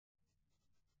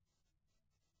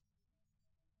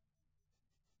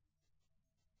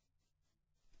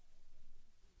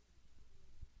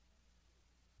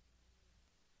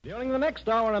During the next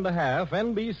hour and a half,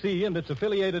 NBC and its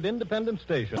affiliated independent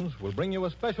stations will bring you a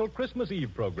special Christmas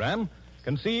Eve program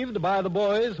conceived by the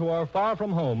boys who are far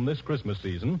from home this Christmas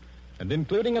season and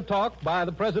including a talk by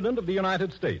the President of the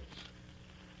United States.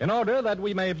 In order that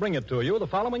we may bring it to you, the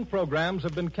following programs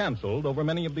have been canceled over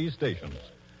many of these stations.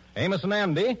 Amos and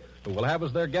Andy, who will have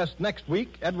as their guest next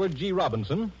week Edward G.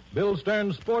 Robinson, Bill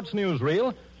Stern's Sports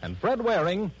Newsreel, and Fred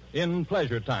Waring in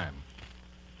Pleasure Time.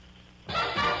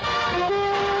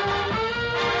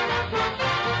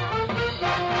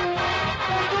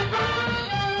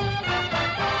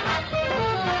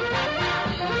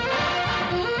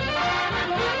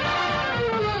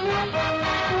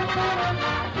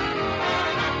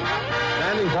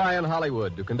 In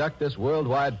Hollywood to conduct this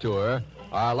worldwide tour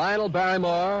are Lionel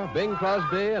Barrymore, Bing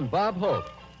Crosby, and Bob Hope.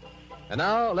 And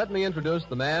now, let me introduce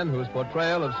the man whose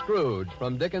portrayal of Scrooge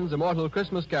from Dickens' immortal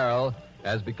Christmas Carol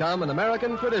has become an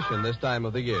American tradition this time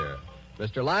of the year.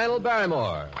 Mr. Lionel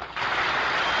Barrymore.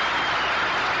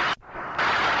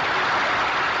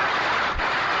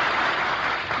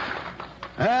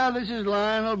 Well, this is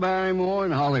Lionel Barrymore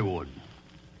in Hollywood.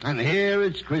 And here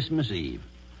it's Christmas Eve,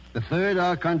 the third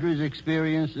our country's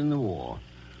experienced in the war.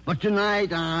 But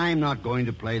tonight, I'm not going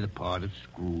to play the part of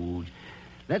Scrooge.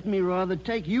 Let me rather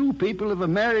take you people of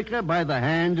America by the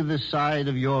hand to the side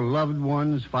of your loved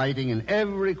ones fighting in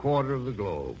every quarter of the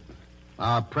globe.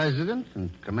 Our president and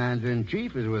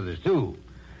commander-in-chief is with us, too.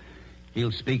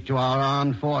 He'll speak to our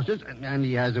armed forces, and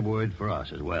he has a word for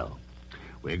us as well.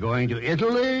 We're going to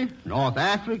Italy, North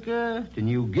Africa, to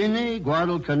New Guinea,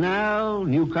 Guadalcanal,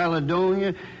 New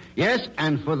Caledonia. Yes,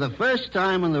 and for the first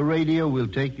time on the radio, we'll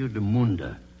take you to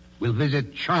Munda. We'll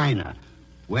visit China,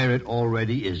 where it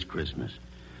already is Christmas.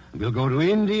 We'll go to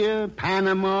India,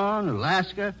 Panama, and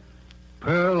Alaska,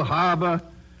 Pearl Harbor,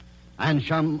 and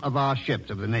some of our ships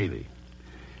of the Navy.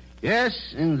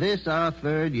 Yes, in this, our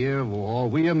third year of war,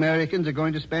 we Americans are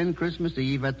going to spend Christmas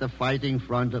Eve at the fighting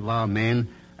front of our men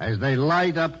as they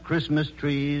light up Christmas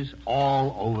trees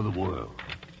all over the world.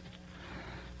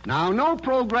 Now, no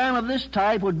program of this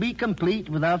type would be complete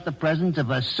without the presence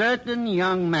of a certain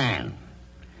young man.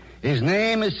 His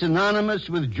name is synonymous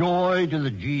with joy to the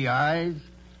GIs.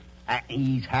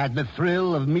 He's had the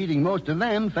thrill of meeting most of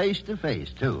them face to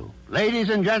face, too. Ladies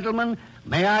and gentlemen,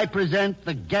 may I present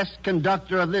the guest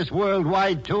conductor of this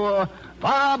worldwide tour,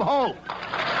 Bob Hope.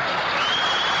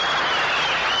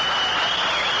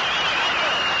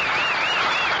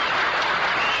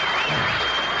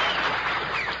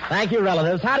 Thank you,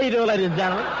 relatives. How do you do, ladies and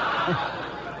gentlemen?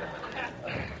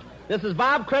 This is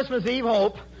Bob Christmas Eve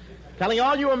Hope, telling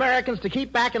all you Americans to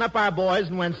keep backing up our boys,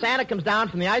 and when Santa comes down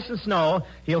from the ice and snow,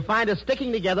 he'll find us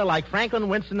sticking together like Franklin,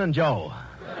 Winston, and Joe.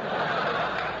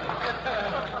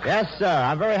 Yes, sir.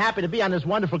 I'm very happy to be on this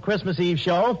wonderful Christmas Eve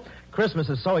show. Christmas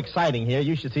is so exciting here.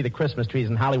 You should see the Christmas trees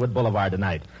in Hollywood Boulevard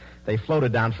tonight. They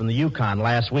floated down from the Yukon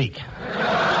last week.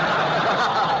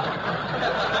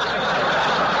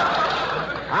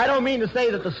 I don't mean to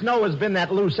say that the snow has been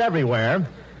that loose everywhere.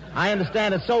 I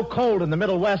understand it's so cold in the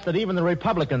Middle West that even the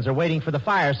Republicans are waiting for the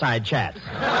fireside chats.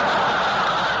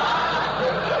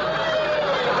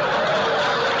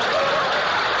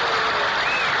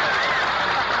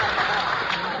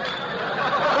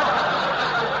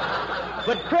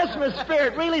 But Christmas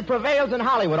spirit really prevails in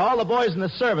Hollywood. All the boys in the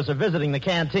service are visiting the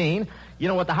canteen. You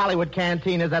know what the Hollywood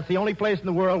canteen is? That's the only place in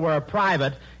the world where a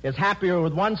private is happier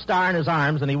with 1 star in his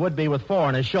arms than he would be with 4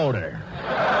 on his shoulder.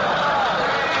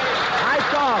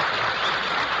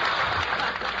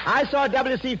 I saw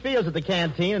W.C. Fields at the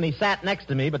canteen, and he sat next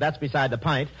to me, but that's beside the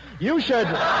pint. You should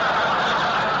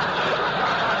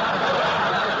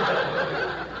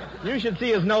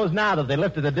see his nose now that they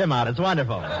lifted the dim out. It's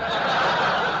wonderful.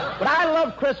 But I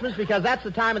love Christmas because that's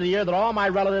the time of the year that all my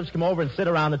relatives come over and sit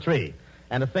around the tree.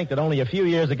 And to think that only a few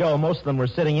years ago, most of them were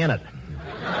sitting in it.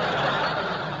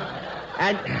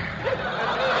 And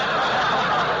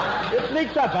it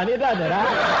sneaks up on you, doesn't it,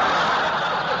 huh?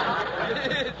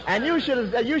 And you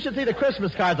should see the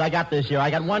Christmas cards I got this year. I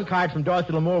got one card from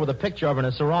Dorothy Lamour with a picture of her and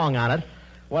a sarong on it.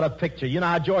 What a picture. You know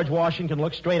how George Washington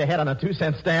looks straight ahead on a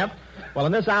 2-cent stamp? Well,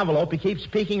 in this envelope, he keeps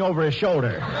peeking over his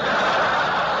shoulder.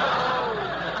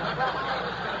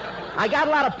 I got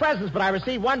a lot of presents, but I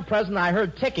received one present I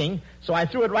heard ticking, so I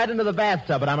threw it right into the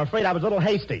bathtub, but I'm afraid I was a little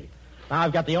hasty. Now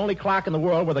I've got the only clock in the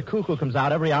world where the cuckoo comes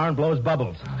out every hour and blows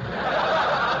bubbles.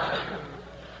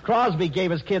 Crosby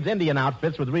gave his kids Indian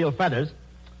outfits with real feathers.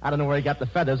 I don't know where he got the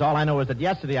feathers. All I know is that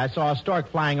yesterday I saw a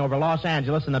stork flying over Los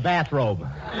Angeles in a bathrobe.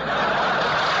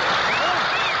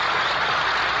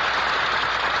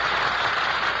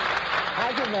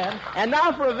 Thank you, men. And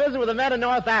now for a visit with the men in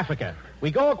North Africa. We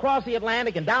go across the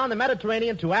Atlantic and down the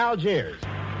Mediterranean to Algiers.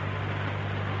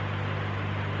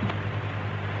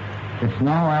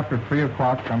 now after 3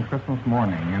 o'clock on Christmas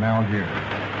morning in Algiers.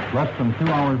 Less than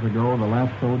 2 hours ago, the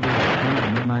last soldier attended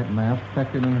the midnight mass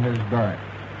checked in his barracks.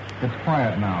 It's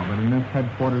quiet now, but in this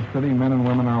headquarters city, men and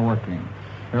women are working.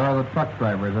 There are the truck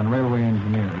drivers and railway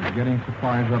engineers getting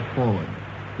supplies up forward,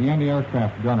 the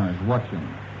anti-aircraft gunners watching,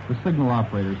 the signal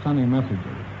operators sending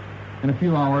messages. In a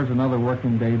few hours, another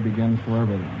working day begins for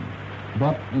everyone.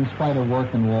 But in spite of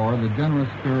work and war, the generous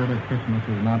spirit of Christmas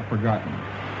is not forgotten.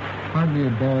 Hardly a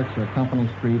barracks or company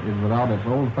street is without its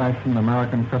old-fashioned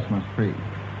American Christmas tree,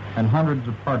 and hundreds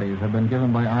of parties have been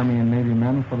given by Army and Navy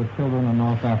men for the children of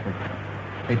North Africa.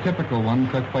 A typical one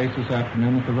took place this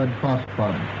afternoon at the Red Cross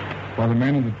Club, where the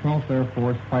men of the 12th Air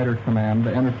Force Fighter Command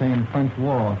entertained French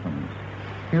war orphans.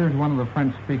 Here's one of the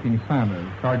French-speaking Santas,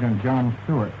 Sergeant John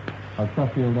Stewart of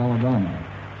Sheffield, Alabama.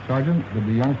 Sergeant, did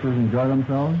the youngsters enjoy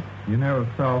themselves? You never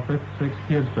saw 56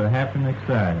 kids so happy and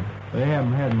excited. They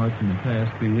haven't had much in the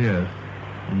past 2 years,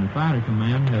 and the Fighter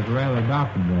Command has rather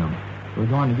adopted them. We're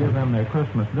going to give them their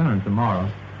Christmas dinner tomorrow.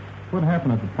 What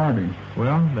happened at the party?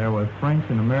 Well, there was French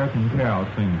and American carol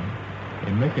singing,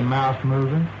 a Mickey Mouse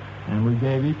movie, and we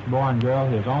gave each boy and girl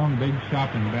his own big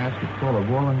shopping basket full of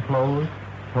woolen clothes,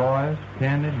 toys,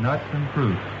 candy, nuts, and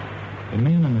fruit. The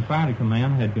men in the Fighter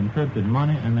Command had contributed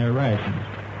money and their rations,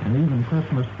 and even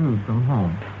Christmas food from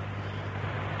home.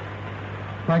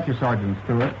 Thank you, Sergeant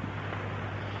Stewart.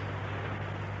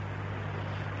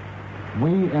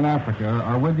 We in Africa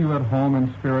are with you at home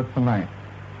in spirit tonight.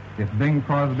 If Bing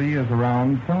Crosby is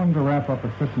around, tell him to wrap up a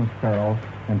Christmas carol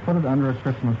and put it under a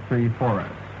Christmas tree for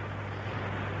us.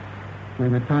 We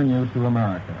return you to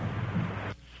America.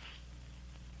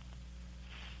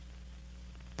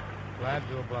 Glad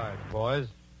to oblige, boys.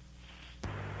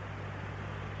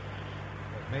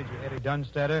 Major Eddie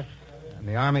Dunstetter and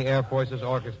the Army Air Forces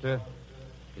Orchestra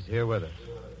is here with us.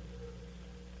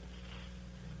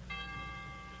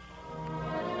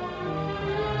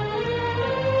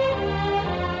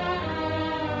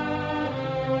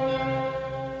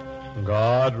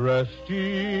 God rest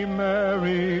ye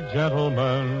merry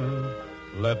gentlemen,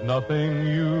 let nothing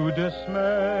you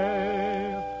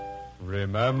dismay.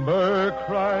 Remember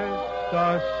Christ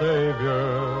our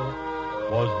Savior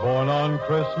was born on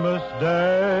Christmas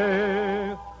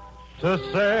Day to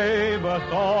save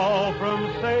us all from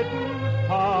Satan's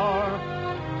power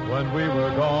when we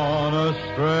were gone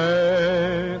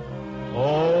astray.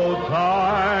 Oh,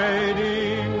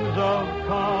 tidings of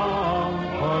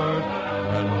comfort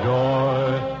and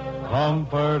joy,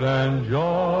 comfort and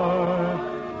joy.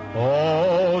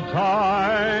 Oh,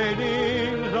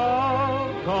 tidings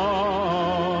of comfort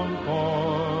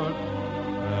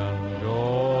and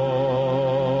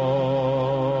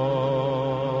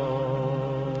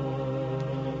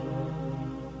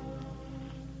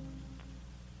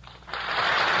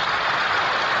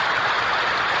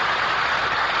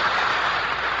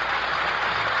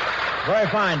Very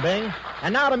fine, Bing.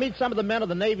 And now to meet some of the men of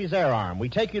the Navy's Air Arm. We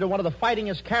take you to one of the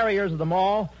fightingest carriers of them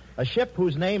all, a ship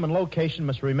whose name and location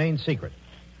must remain secret.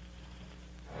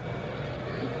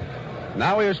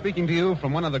 Now we are speaking to you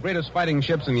from one of the greatest fighting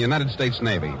ships in the United States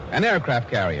Navy, an aircraft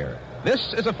carrier.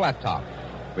 This is a flat top.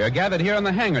 We are gathered here on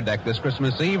the hangar deck this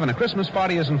Christmas Eve, and a Christmas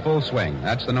party is in full swing.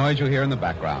 That's the noise you hear in the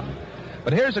background.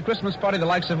 But here's a Christmas party the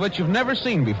likes of which you've never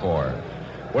seen before.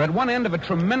 We're at one end of a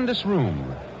tremendous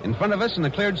room. In front of us in the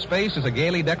cleared space is a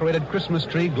gaily decorated Christmas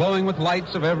tree glowing with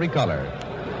lights of every color.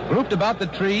 Grouped about the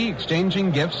tree,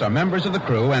 exchanging gifts, are members of the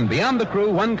crew, and beyond the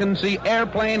crew, one can see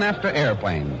airplane after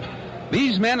airplane.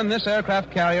 These men in this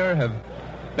aircraft carrier have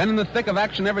been in the thick of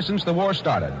action ever since the war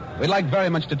started. We'd like very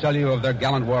much to tell you of their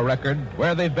gallant war record,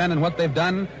 where they've been and what they've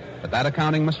done, but that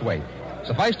accounting must wait.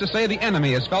 Suffice to say, the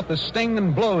enemy has felt the sting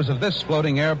and blows of this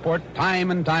floating airport time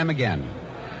and time again.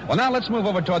 Well, now let's move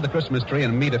over toward the Christmas tree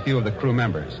and meet a few of the crew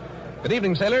members. Good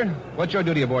evening, sailor. What's your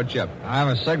duty aboard ship? I'm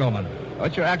a signalman.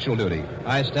 What's your actual duty?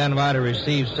 I stand by to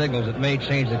receive signals that may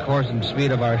change the course and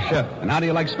speed of our ship. And how do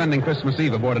you like spending Christmas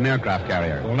Eve aboard an aircraft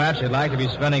carrier? Well, naturally, I'd like to be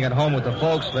spending it home with the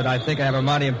folks, but I think I have a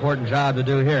mighty important job to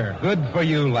do here. Good for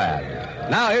you, lad.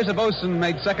 Now, here's a bosun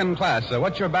mate second class.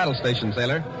 What's your battle station,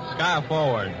 sailor? Sky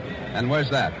forward. And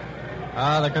where's that?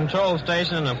 The control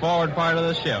station in the forward part of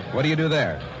the ship. What do you do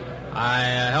there? I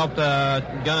help the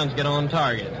guns get on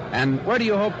target. And where do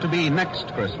you hope to be next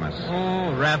Christmas?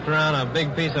 Oh, wrapped around a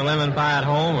big piece of lemon pie at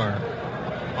home or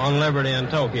on Liberty in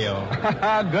Tokyo.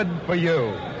 Good for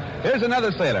you. Here's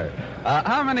another sailor.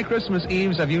 How many Christmas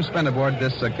Eves have you spent aboard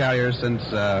this carrier since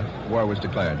war was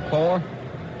declared? 4.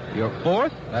 Your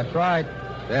fourth? That's right.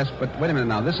 Yes, but wait a minute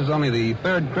now. This is only the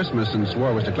third Christmas since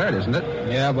war was declared, isn't it?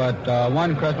 Yeah, but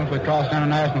one Christmas we crossed the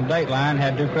international date line,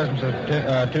 had 2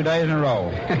 Christmases 2 days in a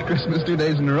row. Christmas 2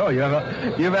 days in a row.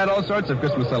 You've had all sorts of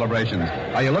Christmas celebrations.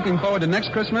 Are you looking forward to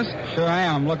next Christmas? Sure I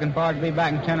am. I'm looking forward to be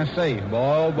back in Tennessee.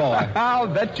 Boy, oh boy. I'll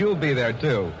bet you'll be there,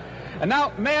 too. And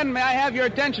now, men, may I have your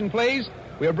attention, please?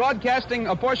 We are broadcasting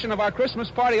a portion of our Christmas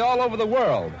party all over the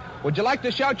world. Would you like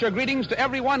to shout your greetings to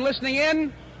everyone listening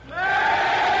in?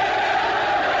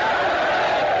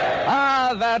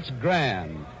 Ah, that's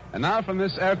grand. And now from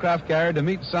this aircraft carrier to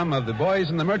meet some of the boys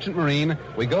in the Merchant Marine,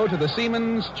 we go to the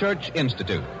Seamen's Church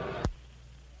Institute.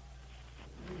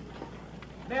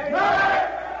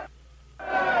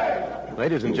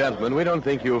 Ladies and gentlemen, we don't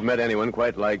think you've met anyone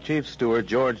quite like Chief Steward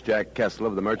George Jack Kessel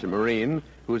of the Merchant Marine,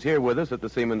 who's here with us at the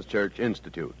Seamen's Church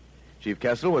Institute. Chief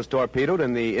Kessel was torpedoed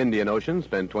in the Indian Ocean,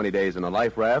 spent 20 days in a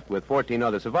life raft with 14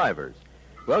 other survivors.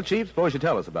 Well, Chief, suppose you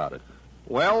tell us about it.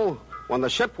 Well, when the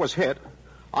ship was hit,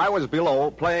 I was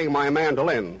below playing my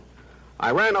mandolin.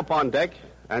 I ran up on deck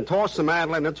and tossed the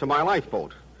mandolin into my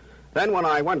lifeboat. Then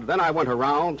I went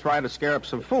around, tried to scare up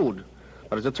some food.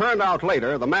 But as it turned out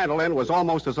later, the mandolin was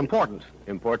almost as important.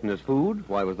 Important as food?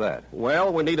 Why was that?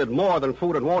 Well, we needed more than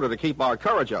food and water to keep our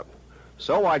courage up.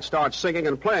 So I'd start singing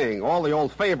and playing all the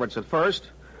old favorites at first.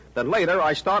 Then later,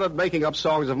 I started making up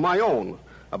songs of my own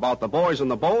about the boys in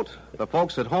the boat, the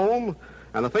folks at home,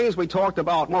 and the things we talked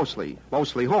about mostly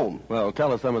home. Well,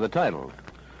 tell us some of the titles.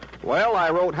 Well, I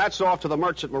wrote Hats Off to the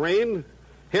Merchant Marine,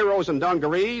 Heroes in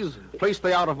Dungarees, Please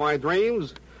Stay Out of My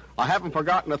Dreams, I Haven't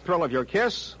Forgotten the Thrill of Your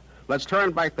Kiss, Let's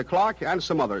Turn Back the Clock, and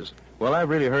some others. Well, I've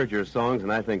really heard your songs,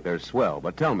 and I think they're swell.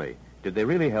 But tell me, did they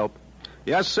really help?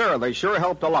 Yes, sir, they sure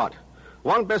helped a lot.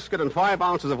 1 biscuit and 5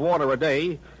 ounces of water a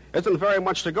day isn't very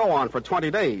much to go on for 20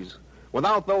 days.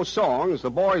 Without those songs,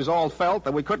 the boys all felt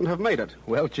that we couldn't have made it.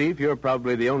 Well, Chief, you're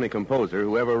probably the only composer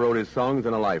who ever wrote his songs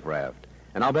in a life raft.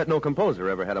 And I'll bet no composer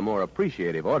ever had a more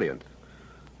appreciative audience.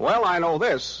 Well, I know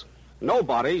this.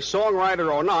 Nobody,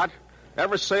 songwriter or not,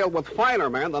 ever sailed with finer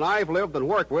men than I've lived and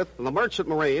worked with in the Merchant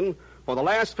Marine for the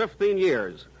last 15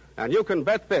 years. And you can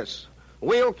bet this.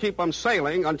 We'll keep them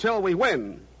sailing until we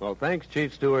win. Well, thanks,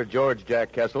 Chief Steward George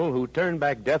Jack Kessel, who turned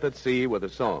back death at sea with a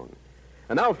song.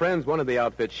 And now, friends, one of the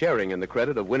outfits sharing in the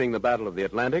credit of winning the Battle of the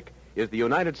Atlantic is the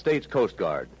United States Coast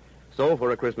Guard. So,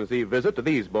 for a Christmas Eve visit to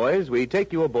these boys, we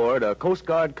take you aboard a Coast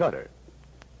Guard cutter.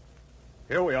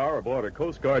 Here we are aboard a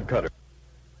Coast Guard cutter.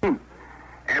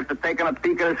 After taking a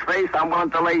peek at his face, I'm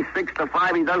willing to lay 6 to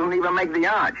 5 he doesn't even make the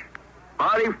arch.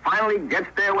 But he finally gets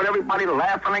there with everybody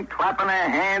laughing and clapping their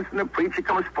hands, and the preacher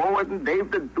comes forward, and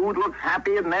Dave the Dude looks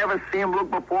happy and never seen him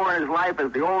look before in his life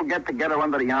as they all get together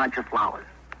under the arch of flowers.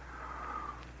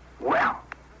 Well,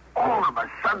 all of a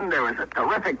sudden there is a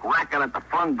terrific racket at the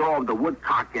front door of the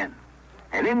Woodcock Inn.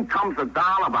 And in comes a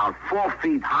doll about 4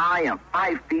 feet high and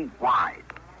 5 feet wide.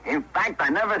 In fact, I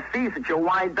never see such a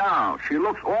wide doll. She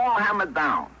looks all hammered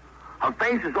down. Her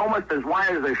face is almost as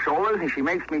wide as her shoulders, and she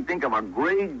makes me think of a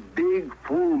great, big,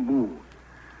 full moon.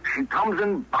 She comes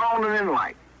in bounding in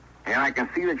like, and I can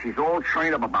see that she's all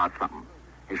trained up about something.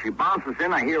 As she bounces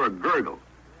in, I hear a gurgle.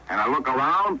 And I look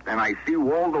around, and I see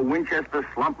Walter Winchester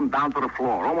slumping down to the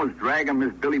floor, almost dragging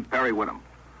Miss Billy Perry with him.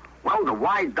 Well, the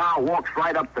wide doll walks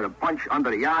right up to the bunch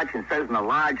under the arch and says in a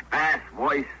large, bass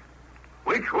voice,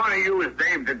 "Which one of you is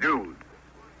Dave the Dude?"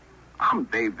 "I'm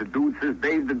Dave the Dude," says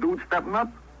Dave the Dude, stepping up.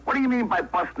 "What do you mean by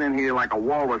busting in here like a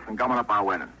walrus and gumming up our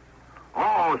wedding?"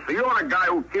 "Oh, so you're the guy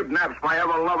who kidnaps my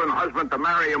ever-loving husband to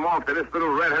marry him off to this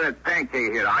little red-headed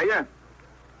pancake here, are you?"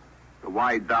 The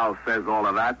wide doll says all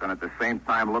of that, and at the same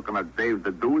time looking at Dave the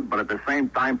Dude, but at the same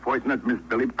time pointing at Miss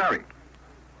Billy Perry.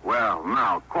 Well,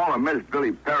 now, calling Miss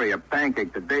Billy Perry a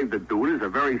pancake to Dave the Dude is a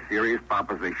very serious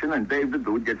proposition, and Dave the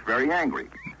Dude gets very angry.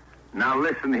 "Now,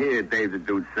 listen here," Dave the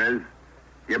Dude says.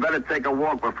 "You better take a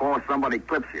walk before somebody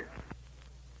clips you."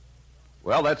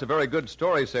 Well, that's a very good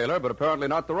story, sailor, but apparently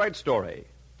not the right story.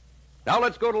 Now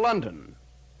let's go to London.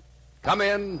 Come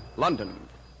in, London.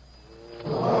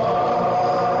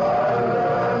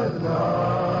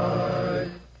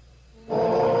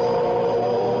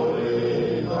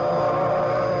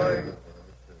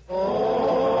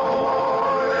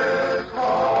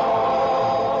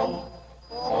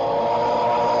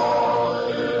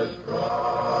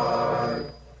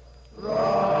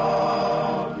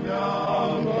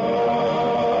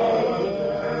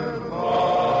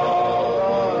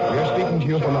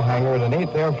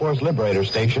 Air Force Liberator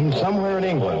Station somewhere in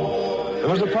England. There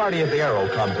was a party at the Aero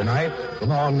Club tonight. The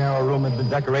long, narrow room had been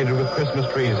decorated with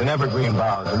Christmas trees and evergreen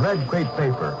boughs and red crepe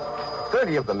paper.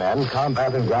 30 of the men,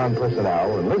 combat and ground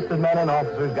personnel, enlisted men and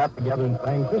officers got together and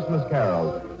sang Christmas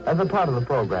carols as a part of the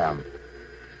program.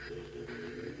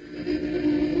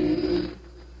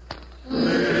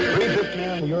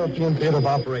 the European theater of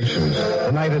operations.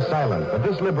 The night is silent, but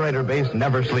this Liberator base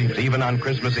never sleeps, even on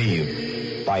Christmas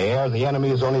Eve. By air, the enemy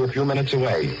is only a few minutes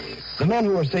away. The men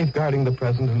who are safeguarding the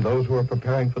present and those who are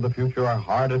preparing for the future are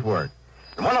hard at work.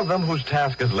 And one of them, whose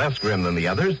task is less grim than the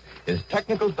others, is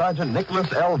Technical Sergeant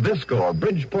Nicholas L. Visco of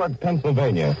Bridgeport,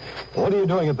 Pennsylvania. What are you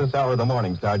doing at this hour of the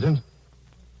morning, Sergeant?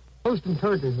 Roasting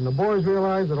turkeys, and the boys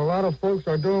realize that a lot of folks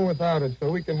are doing without it,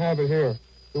 so we can have it here.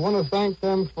 We want to thank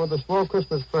them for the small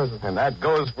Christmas present. And that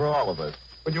goes for all of us.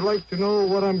 Would you like to know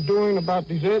what I'm doing about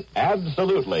dessert?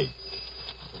 Absolutely.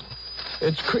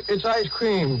 It's ice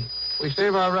cream. We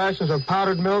save our rations of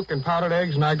powdered milk and powdered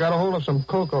eggs, and I got a hold of some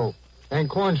cocoa and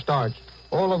cornstarch,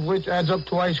 all of which adds up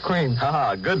to ice cream.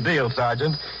 Good deal,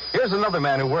 Sergeant. Here's another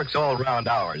man who works all round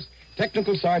hours.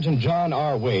 Technical Sergeant John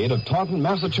R. Wade of Taunton,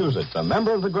 Massachusetts, a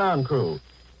member of the ground crew.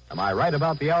 Am I right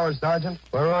about the hours, Sergeant?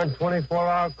 We're on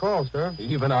 24-hour call, sir.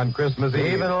 Even on Christmas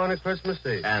Eve? Even on a Christmas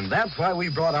Eve. And that's why we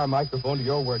brought our microphone to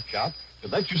your workshop, to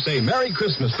let you say Merry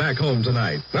Christmas back home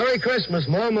tonight. Merry Christmas,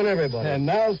 Mom, and everybody. And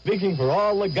now, speaking for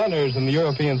all the gunners in the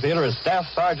European theater, is Staff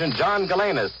Sergeant John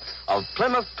Galanis of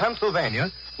Plymouth, Pennsylvania,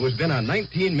 who has been on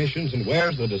 19 missions and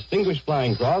wears the Distinguished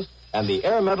Flying Cross and the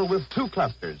Air Medal with 2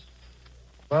 clusters.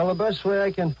 Well, the best way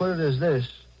I can put it is this.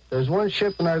 There's one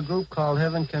ship in our group called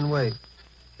Heaven Can Wait.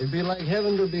 It'd be like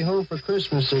heaven to be home for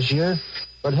Christmas this year,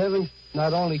 but heaven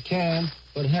not only can,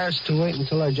 but has to wait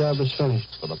until our job is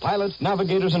finished. For the pilots,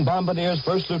 navigators, and bombardiers,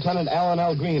 First Lieutenant Alan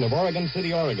L. Green of Oregon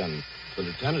City, Oregon. The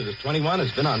lieutenant is 21,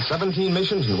 has been on 17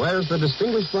 missions, and wears the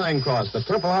Distinguished Flying Cross, the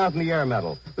Purple Heart, and the Air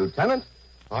Medal. Lieutenant?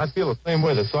 Well, I feel the same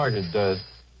way the sergeant does.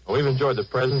 Well, we've enjoyed the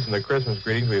presents and the Christmas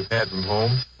greetings we've had from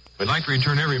home. We'd like to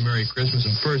return every Merry Christmas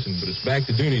in person, but it's back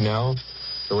to duty now.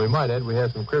 So we might add we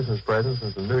have some Christmas presents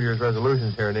and some New Year's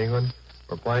resolutions here in England.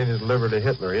 We're planning to deliver to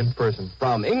Hitler in person.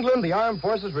 From England, the armed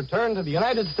forces return to the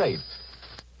United States.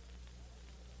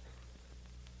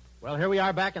 Well, here we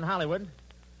are back in Hollywood.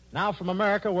 Now from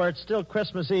America, where it's still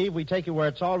Christmas Eve, we take you where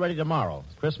it's already tomorrow,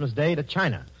 Christmas Day, to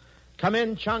China. Come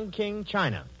in, Chongqing,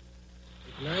 China.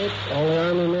 Tonight, all the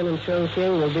army men in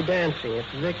Chongqing will be dancing at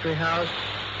the Victory House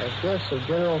as guests of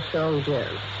General Xiong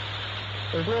Jian.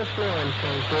 There's no snow in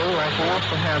Chongqing like we used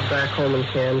to have back home in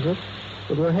Kansas,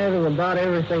 but we're having about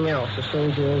everything else a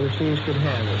soldier overseas could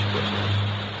have this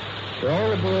Christmas. To all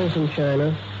the boys in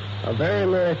China, a very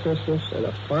Merry Christmas and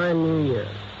a fine New Year.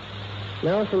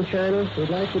 Now from China, we'd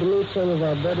like you to meet some of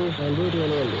our buddies on duty in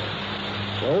India.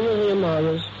 Over the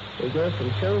Himalayas, we go from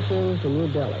Chongqing to New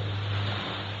Delhi.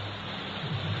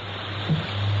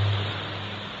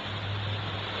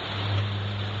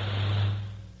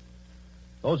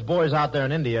 Those boys out there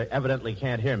in India evidently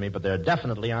can't hear me, but they're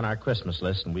definitely on our Christmas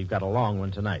list, and we've got a long one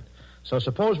tonight. So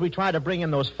suppose we try to bring in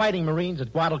those fighting Marines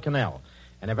at Guadalcanal.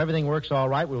 And if everything works all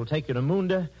right, we will take you to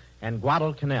Munda and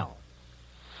Guadalcanal.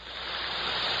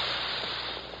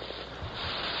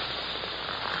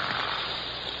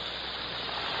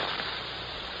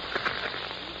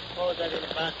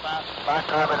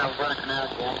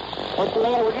 What's the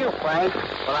matter with you, Frank?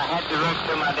 Well, I had to rush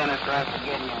to my dinner so I could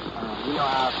get in. You know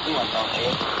how I feel, don't you?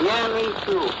 Yeah, me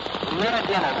too. We met at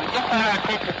dinner. We just had our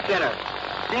Texas dinner.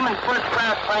 Seaman First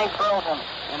Class Frank Burleson.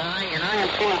 And I am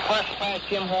Seaman First Class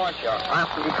Jim Horshaw. I'm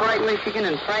from Detroit, Michigan,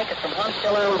 and Frank is from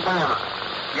Huntsville, Alabama.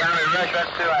 Yeah, we rushed up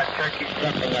to our turkey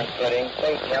stuffing and pudding.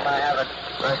 Say, Jim, I have it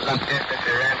rushed up just as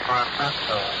we ran for a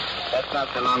festival. That's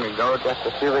not so long ago, just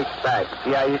a few weeks back.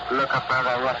 See, I used to look up out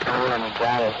of that rusty hole in the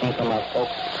ground and think of my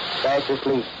folks fast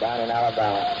asleep down in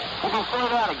Alabama. We can say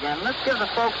that again. Let's give the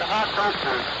folks a hot toast.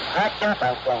 Hacked up,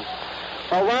 I think.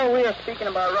 Well, while we are speaking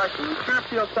about Russia, we sure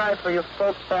feel sorry for your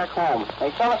folks back home.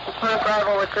 They tell us we can't drive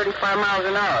over 35 miles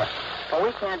an hour, but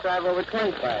we can't drive over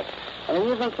 25. And they're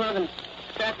using clothing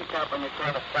traffic cop on your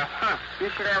sort of stuff. You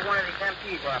should have one of these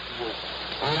MPs off of you.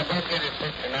 I bet you the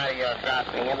sister now you're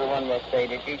dropping. Everyone will say,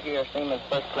 did you hear Seaman's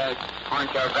First Class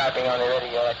Honcho dropping on the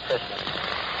radio at Christmas?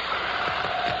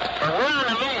 But we're on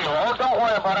the menu. Oh, don't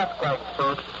worry about us grubs,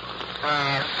 folks.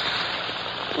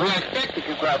 We expected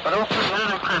you grub, but also not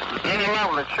on Christmas. Any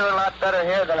level, it's sure a lot better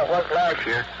here than it was last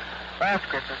year. Last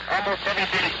Christmas, almost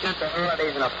everybody spent the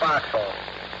holidays in a foxhole.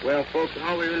 Well, folks,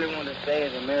 all we really want to say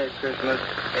is a Merry Christmas.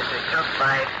 It's a tough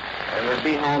fight, and we'll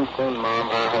be home soon, Mom,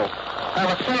 I hope. I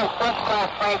was seeing First Class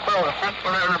Frank Burleson,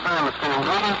 Huntsville, Alabama, sending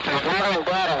greetings to his mother and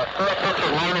dad and his first sister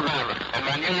in Alabama, and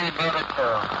my new little brother,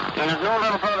 too. And his new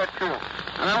little brother, too.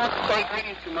 And I want to say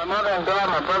greetings to my mother and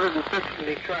dad, my brothers and sisters in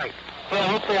Detroit. Hey,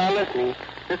 hopefully you're listening.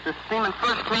 This is Seaman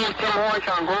First Class Jim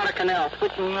Horshaw on Guadalcanal,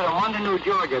 switching you to London, New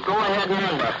Georgia. Go ahead,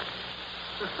 remember.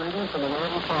 This is greeting from the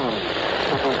Northern Phone.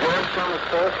 This is George Thomas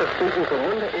Forster speaking from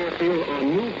Linda Airfield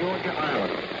on New Georgia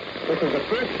Island. This is the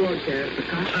first broadcast to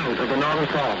come out of the Northern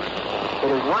Forest. It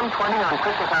is 1:20 on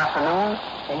Christmas afternoon,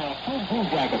 and there are two blue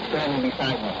jackets standing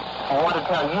beside me. I want to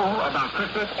tell you about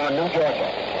Christmas on New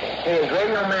Georgia. Here is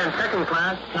Radio Man Second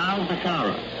Class, Charles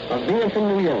Bashara, of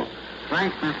Beaverton, New York.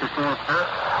 Thanks, Mr. Foster.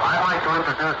 I'd like to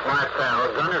introduce my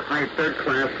pal, Gunner's Mate Third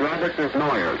Class, Robert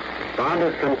Noyers.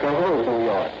 Robert from Cahul, New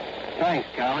York. Thanks,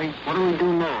 Charlie. What do we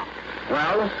do now?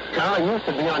 Well, Charlie used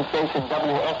to be on station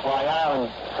WSYR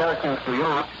in Syracuse, New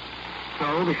York.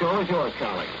 So the show is yours,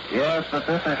 Charlie. Yes, but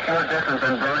this is sure different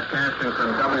than broadcasting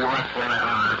from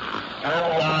WSYR.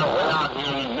 We're out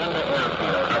here in Member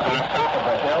Airfield at the top of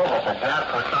the hill that the Japs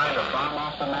were trying to bomb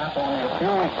off the map only a few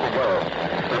weeks ago.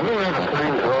 And we have a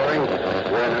plane drawing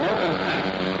where an open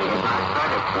with a back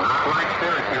said it's not like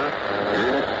Syracuse,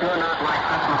 and it's sure not like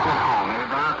Christmas at home,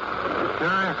 eh, Bob?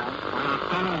 Sure isn't. We're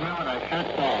standing here with our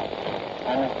shirts off,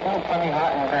 and it's still plenty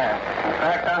hot and damp. In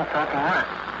fact, I'm soaking wet.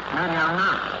 Maybe I'm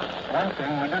not. One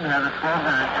thing, we didn't have a slow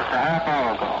back just a half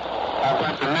hour ago. I've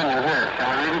got the menu here.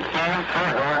 Shall I read it, Charlie?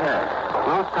 Sure, go ahead.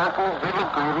 Roast turkey, vivid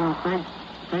gravy,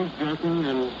 pig dressing,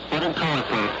 and butter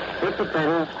cornflakes. With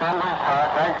potatoes, scrambled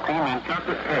sauce, ice cream, and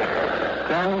chocolate cake.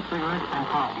 Candy, cigarettes, and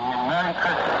coffee, and Merry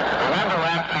Christmas. Remember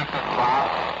last Christmas,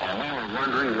 Bob? And we were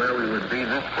wondering where we would be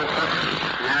this Christmas.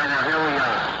 Yeah, well, here we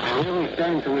are. And here we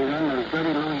stand till we run those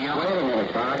dirty little yellow. Wait a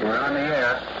minute, Bob. We're on the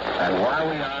air. And while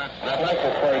we are, I'd like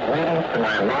to say greetings to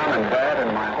my mom and dad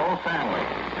and my whole family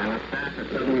and the staff at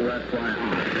WSYR.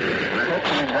 I hope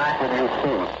to be back with you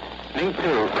soon. Me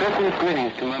too. Christmas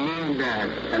greetings to my mom and dad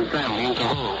and family in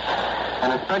Cahul.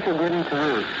 And a special greeting to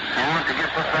Ruth. I want to get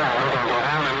this out. We're going to go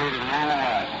home and read it all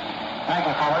night. Thank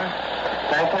you, fellas.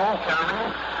 Thank you, Charlie,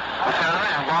 Bashara,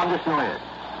 and Bob Desnoyers.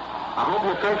 I hope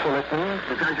you're faithful listening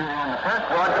because you're on the first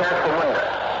broadcast of winter.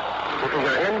 This is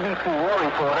your NBC war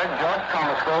reporter, George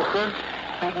Thomas Foster,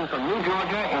 speaking from New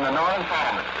Georgia in the Northern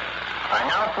Forest. I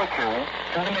now put you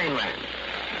to the mainland.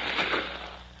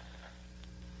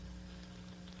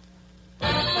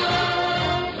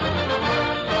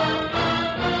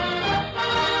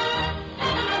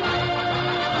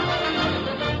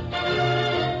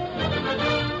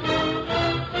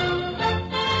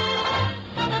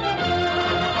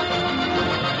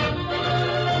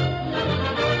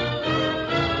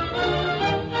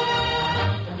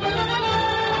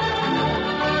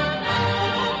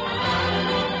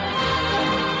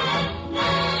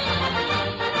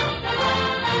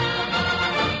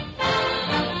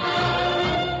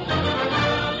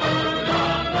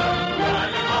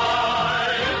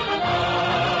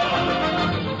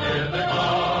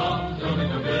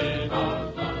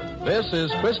 This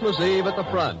is Christmas Eve at the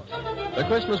Front, the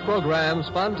Christmas program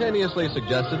spontaneously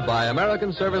suggested by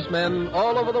American servicemen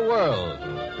all over the world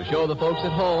to show the folks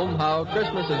at home how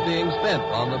Christmas is being spent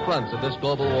on the fronts of this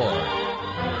global war.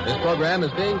 This program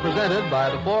is being presented by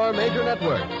the four major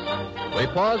networks. We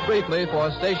pause briefly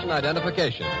for station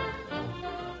identification.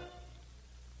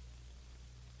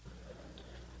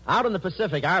 Out in the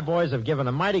Pacific, our boys have given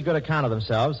a mighty good account of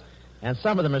themselves, and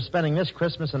some of them are spending this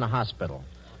Christmas in the hospital.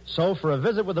 So, for a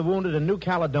visit with the wounded in New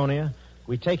Caledonia,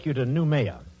 we take you to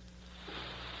Noumea.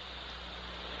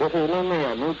 This is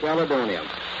Noumea, New Caledonia.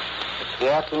 It's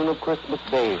the afternoon of Christmas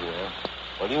Day here,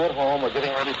 while you at home are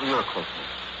getting ready for your Christmas.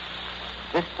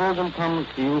 This program comes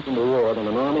to you from the ward in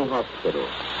an Army hospital.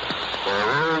 There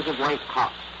are rows of white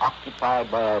cots occupied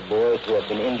by our boys who have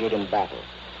been injured in battle.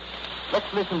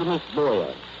 Let's listen to Miss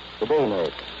Boyer, the day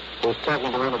nurse, who's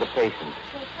talking to one of the patients.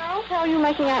 Well, Charles, how are you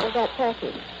making out with that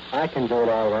turkey? I can do it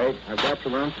all right. I've got to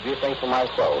learn to do things for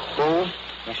myself. See?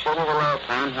 You shouldn't allow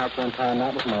time how to untie a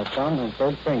knot with my thumb and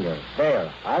third finger.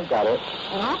 There, I've got it.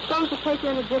 Well, I'm supposed to take you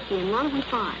in a jiffy, and one will be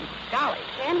fine. Golly,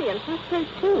 Sandy and first place,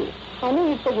 too. I knew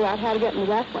you'd figure out how to get into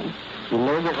that one. You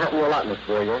know you've helped me a lot, Miss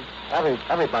Boyer.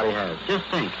 Everybody has. Just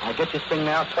think, I get you sing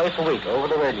now twice a week over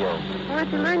the radio.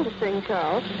 Where'd you learn to sing,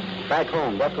 Charles? Back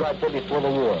home. That's what I did before the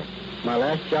war. My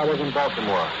last job was in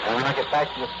Baltimore. And when I get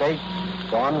back to the States,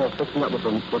 the Army will fix me up with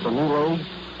a new leg,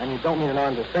 and you don't need an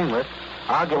arm to sing with.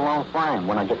 I'll get along fine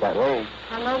when I get that leg.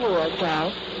 I know you will,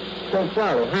 Charles. So,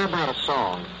 Charlie, how about a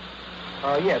song?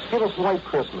 Yes, give us White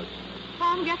Christmas.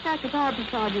 Tom, get that guitar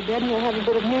beside your bed, and we'll have a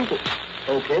bit of music.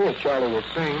 Okay, if Charlie will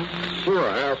sing. Sure,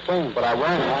 I'll sing, but I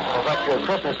won't. I'll let you a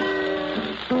Christmas.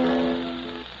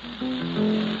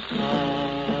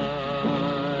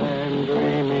 I'm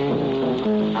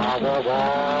dreaming of a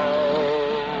white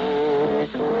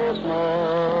Christmas,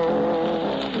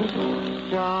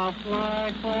 just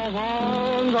like the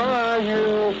ones I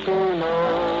used to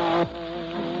know,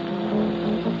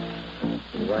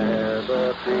 where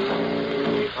the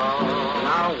peacocks.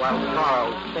 Now, while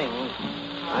Charles sings,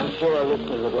 I'm sure our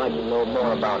listeners would like to know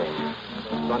more about him.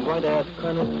 So I'm going to ask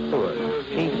Colonel Stewart,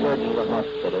 chief surgeon of the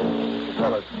hospital, to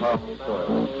tell us how he saw it.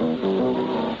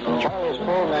 Charlie's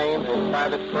full name is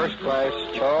Private First Class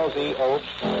Charles E. Oates,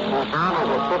 whose home is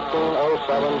at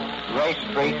 1507 Ray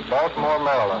Street, Baltimore,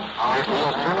 Maryland. He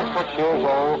was 26 years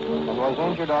old and was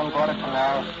injured on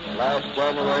Guadalcanal last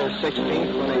January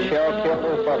 16th when a shell killed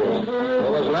his buddies.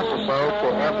 It was necessary to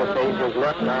amputate his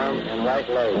left arm and right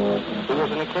leg. He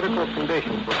was in a critical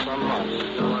condition for some months.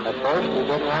 At first, he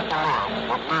didn't have to move,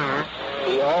 but now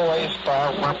he always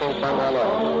starts helping someone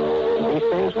else. He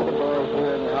sings for the boys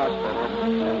here in the hospital,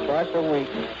 and twice a week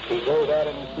he goes out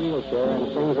in his wheelchair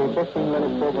and sings a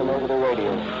 15-minute program over the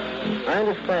radio. I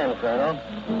understand, Colonel.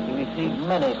 He received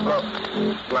many books.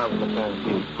 Love the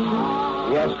transfusion.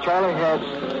 Yes, Charlie has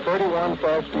 31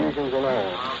 transfusions in all.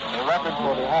 A record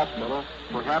for the hospital,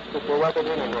 perhaps it's a record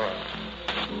anywhere.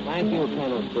 Thank you,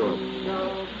 Colonel Stewart.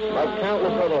 Like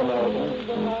countless other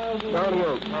Americans, Charlie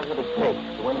Oates has what it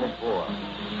takes to win this war.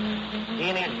 He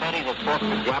and his buddies have fought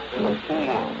the Japs for 2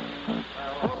 years.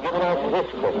 Give it out for this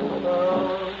Christmas.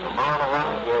 From on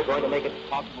around, we're going to make it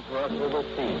possible for us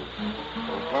overseas.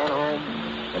 Return home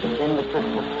and begin the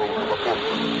Christmas tree for the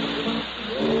country.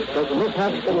 So from this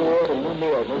hospital world in New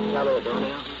York, Miss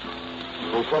Caledonia,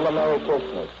 we send a Merry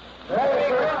Christmas. Merry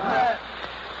Christmas!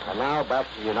 And now back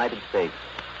to the United States.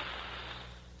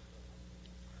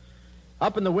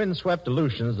 Up in the windswept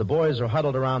Aleutians, the boys are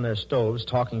huddled around their stoves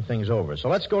talking things over. So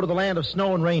let's go to the land of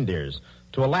snow and reindeers,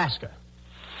 to Alaska.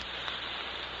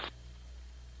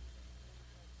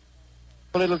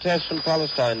 A little test from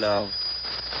Palestine now.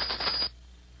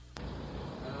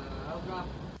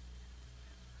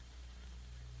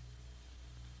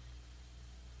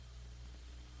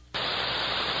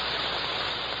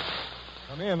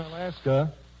 Come in,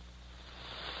 Alaska.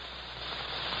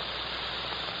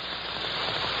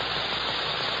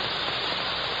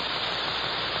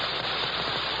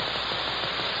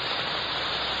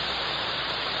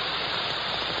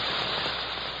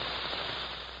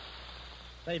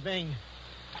 Say, Bing,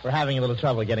 we're having a little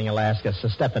trouble getting Alaska, so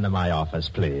step into my office,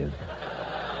 please.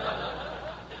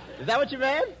 Is that what you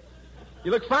meant?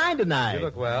 You look fine tonight. You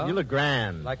look well. You look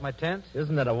grand. Like my tent?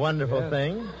 Isn't that a wonderful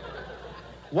thing?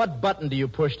 What button do you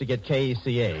push to get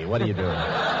KECA? What are you doing?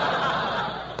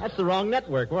 That's the wrong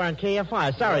network. We're on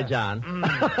KFI. Sorry, John.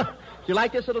 Do you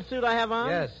like this little suit I have on?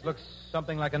 Yes, looks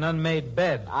something like an unmade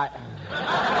bed.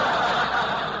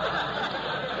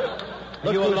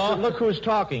 Look who's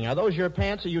talking. Are those your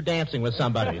pants or are you dancing with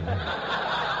somebody?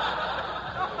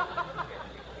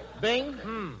 Bing,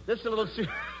 this is a little suit.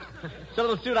 It's a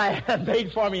little suit I had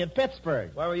made for me in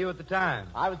Pittsburgh. Where were you at the time?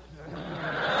 I was...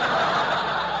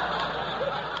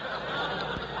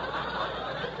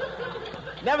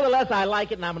 Nevertheless, I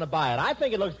like it and I'm going to buy it. I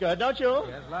think it looks good, don't you?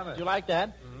 Yes, love it. Do you like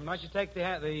that? Why don't you take the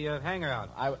hanger out?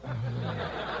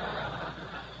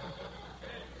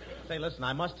 Say, listen,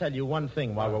 I must tell you one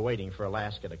thing while we're waiting for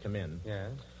Alaska to come in. Yes.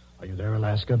 Are you there,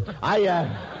 Alaska?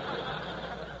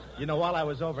 You know, while I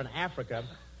was over in Africa,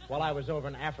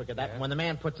 that when the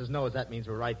man puts his nose, that means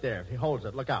we're right there. If he holds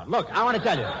it, look out. Look, I want to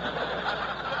tell you.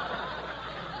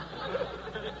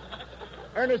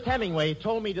 Ernest Hemingway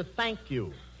told me to thank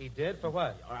you. He did? For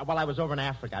what? While I was over in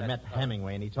Africa, I met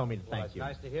Hemingway, and he told me to thank you.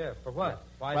 Nice to hear. For what?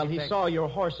 Why well, he saw your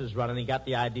horses running, and he got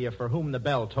the idea for whom the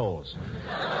bell tolls.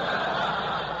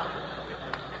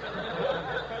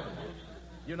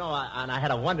 You know, and I had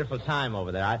a wonderful time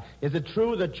over there. Is it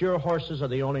true that your horses are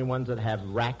the only ones that have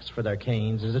racks for their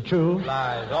canes? Is it true?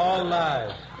 Lies. All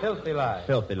lies. Filthy lies.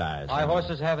 Filthy lies. My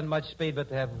horses haven't much speed, but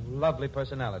they have lovely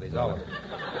personalities, all of them.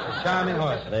 They're charming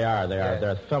horses. They are. Yes.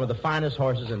 They're some of the finest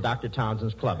horses in Dr.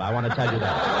 Townsend's club. I want to tell you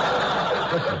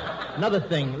that. Listen, another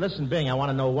thing. Listen, Bing, I want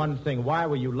to know one thing. Why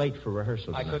were you late for rehearsal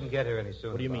tonight? I couldn't get here any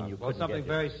sooner. What do you mean you couldn't something get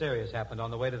here? very serious happened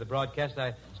on the way to the broadcast.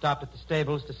 I stopped at the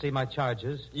stables to see my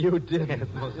charges. You did? Is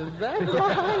that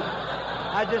right?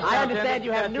 I understand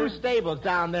you have new stables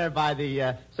down there by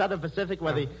the Southern Pacific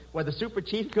where the Super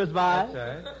Chief goes by.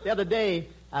 That's right. The other day,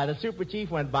 the Super Chief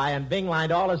went by and Bing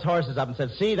lined all his horses up and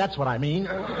said, "See, that's what I mean."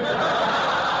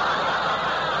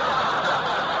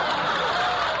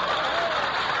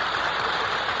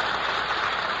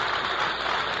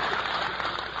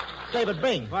 Say, but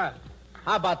Bing. What?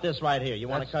 How about this right here? You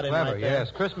want to cut in clever, right there?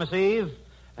 Yes. Christmas Eve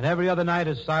and every other night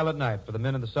is silent night for the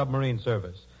men of the submarine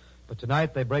service. But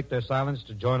tonight they break their silence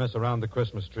to join us around the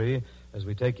Christmas tree as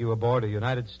we take you aboard a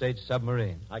United States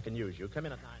submarine. I can use you. Come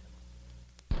in at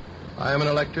 9. I am an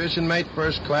electrician mate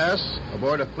first class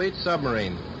aboard a fleet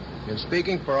submarine. In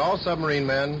speaking for all submarine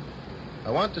men,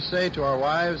 I want to say to our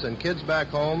wives and kids back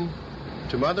home,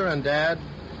 to Mother and Dad,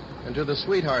 and to the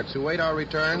sweethearts who wait our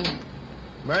return,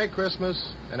 Merry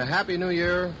Christmas and a Happy New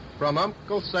Year from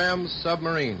Uncle Sam's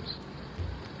Submarines.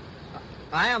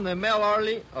 I am the mail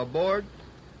orderly aboard,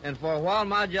 and for a while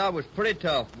my job was pretty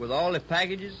tough with all the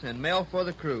packages and mail for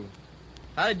the crew.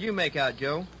 How did you make out,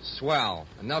 Joe? Swell.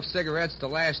 Enough cigarettes to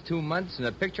last 2 months and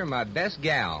a picture of my best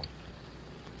gal.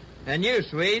 And you,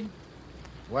 Swede?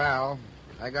 Well,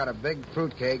 I got a big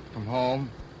fruitcake from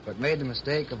home, but made the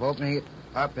mistake of opening it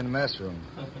up in the mess room.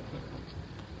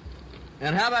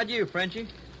 And how about you, Frenchie?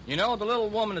 You know, the little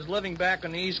woman is living back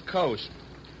on the East Coast.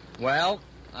 Well,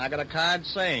 I got a card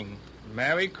saying,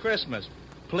 Merry Christmas.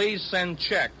 Please send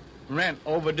check. Rent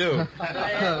overdue.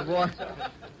 Boy,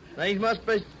 things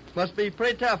must be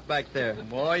pretty tough back there.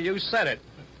 Boy, you said it.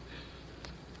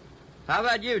 How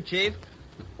about you, Chief?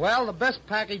 Well, the best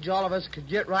package all of us could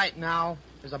get right now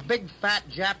is a big, fat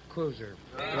Jap cruiser.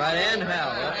 Right in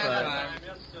hell, that's right.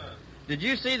 Yes, sir. Did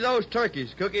you see those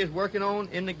turkeys Cookie is working on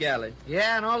in the galley?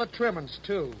 Yeah, and all the trimmings,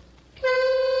 too.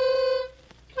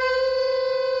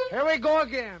 Here we go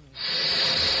again.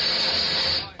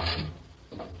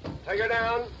 Take her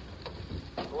down.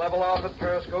 Level off at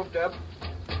periscope depth.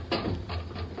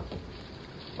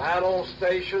 Battle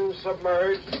station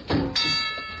submerged.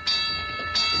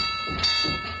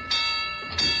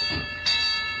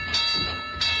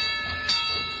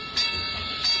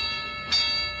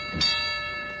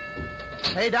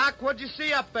 Hey, Doc, what'd you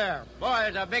see up there? Boy,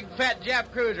 it's a big, fat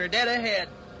Jap cruiser dead ahead.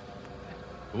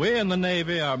 We in the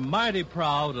Navy are mighty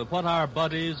proud of what our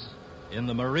buddies in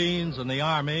the Marines and the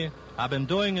Army have been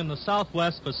doing in the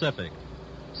Southwest Pacific.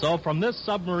 So from this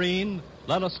submarine,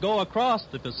 let us go across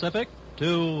the Pacific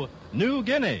to New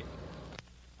Guinea.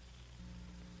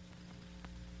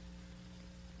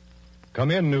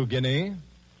 Come in, New Guinea.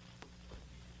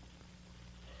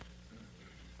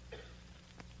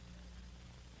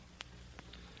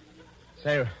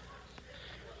 Say,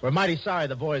 we're mighty sorry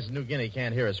the boys in New Guinea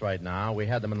can't hear us right now. We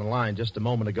had them on the line just a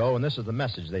moment ago, and this is the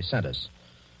message they sent us.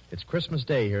 It's Christmas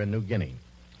Day here in New Guinea.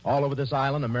 All over this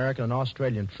island, American and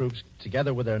Australian troops,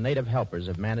 together with their native helpers,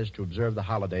 have managed to observe the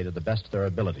holiday to the best of their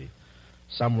ability.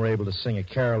 Some were able to sing a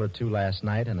carol or two last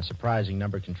night, and a surprising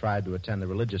number contrived to attend the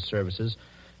religious services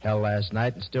held last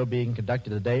night and still being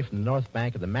conducted today from the north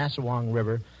bank of the Massawong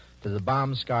River to the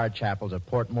bomb-scarred chapels of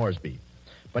Port Moresby.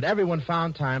 But everyone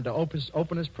found time to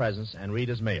open his presents and read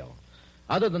his mail.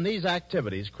 Other than these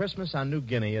activities, Christmas on New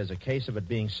Guinea is a case of it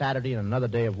being Saturday and another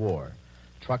day of war.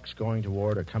 Trucks going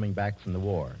toward or coming back from the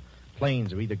war.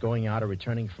 Planes are either going out or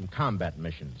returning from combat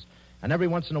missions. And every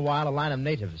once in a while, a line of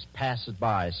natives passes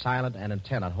by, silent and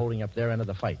intent on holding up their end of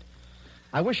the fight.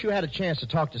 I wish you had a chance to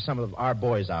talk to some of our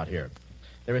boys out here.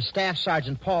 There is Staff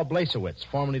Sergeant Paul Blasewitz,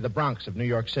 formerly the Bronx of New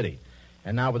York City,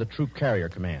 and now with the Troop Carrier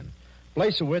Command.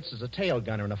 Blasewitz is a tail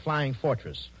gunner in a flying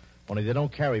fortress. Only they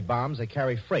don't carry bombs, they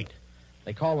carry freight.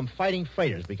 They call them fighting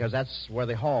freighters because that's where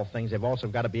they haul things they've also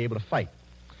got to be able to fight.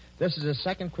 This is his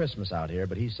second Christmas out here,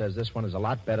 but he says this one is a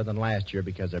lot better than last year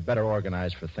because they're better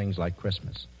organized for things like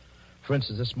Christmas. For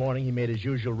instance, this morning he made his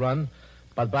usual run,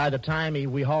 but by the time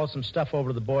we hauled some stuff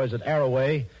over to the boys at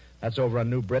Arroway, that's over on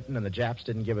New Britain, and the Japs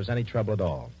didn't give us any trouble at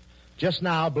all. Just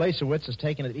now, Blasewitz is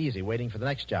taking it easy, waiting for the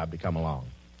next job to come along.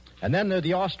 And then there are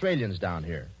the Australians down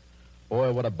here.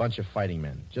 Boy, what a bunch of fighting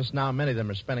men. Just now, many of them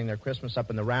are spending their Christmas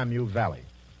up in the Ramu Valley.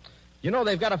 You know,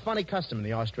 they've got a funny custom in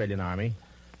the Australian Army.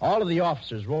 All of the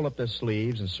officers roll up their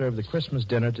sleeves and serve the Christmas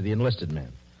dinner to the enlisted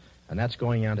men. And that's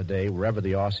going on today wherever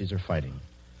the Aussies are fighting.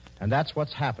 And that's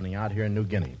what's happening out here in New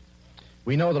Guinea.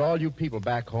 We know that all you people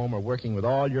back home are working with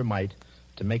all your might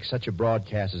to make such a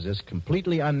broadcast as this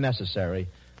completely unnecessary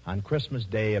on Christmas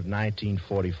Day of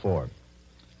 1944.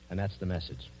 And that's the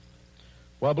message.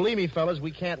 Well, believe me, fellas, we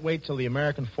can't wait till the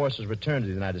American forces return to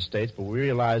the United States, but we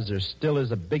realize there still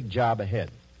is a big job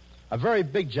ahead. A very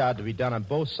big job to be done on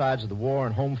both sides of the war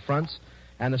and home fronts,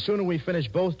 and the sooner we finish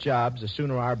both jobs, the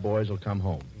sooner our boys will come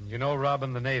home. You know,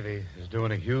 Robin, the Navy is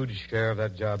doing a huge share of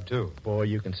that job, too. Boy,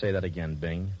 you can say that again,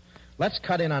 Bing. Let's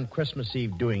cut in on Christmas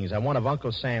Eve doings on one of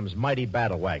Uncle Sam's mighty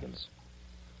battle wagons.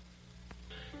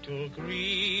 To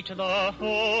greet the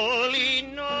holy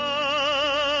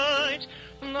night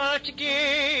that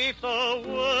gave the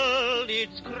world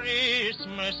its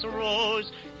Christmas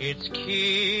rose, its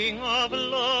King of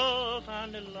love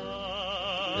and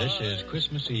light. This is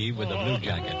Christmas Eve with the Blue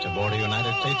Jackets aboard a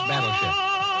United States battleship.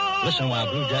 Listen while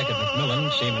Blue Jacket McMillan,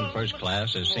 Seaman First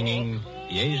Class, is singing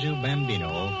Jesu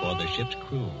Bambino for the ship's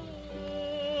crew.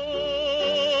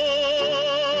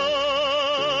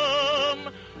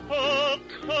 Oh,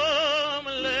 come,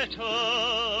 let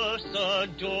us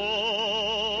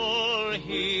adore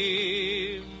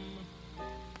him.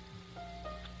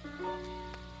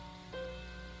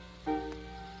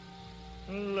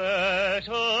 Let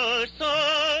us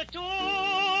adore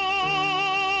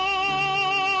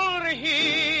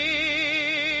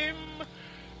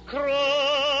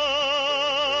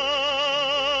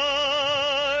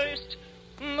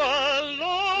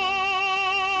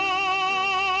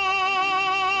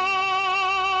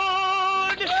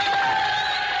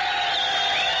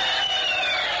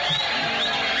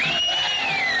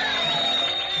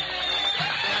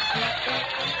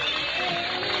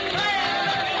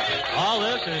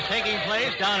service is taking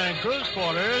place down in Crew's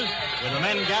quarters with the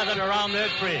men gathered around their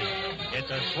tree. It's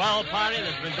a swell party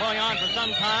that's been going on for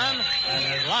some time, and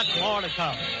there's lots more to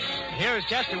come. Here's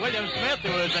Chester William Smith,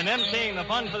 who has been emceeing the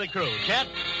fun for the crew. Chet,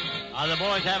 are the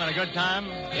boys having a good time?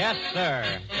 Yes, sir.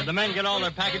 Did the men get all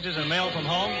their packages and mail from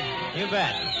home? You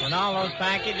bet. And all those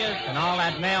packages and all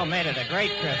that mail made it a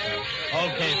great Christmas.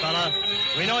 Okay, fella.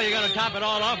 We know you're going to top it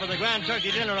all off with the grand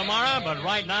turkey dinner tomorrow, but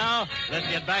right now, let's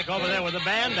get back over there with the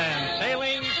band and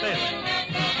sailing, sailing.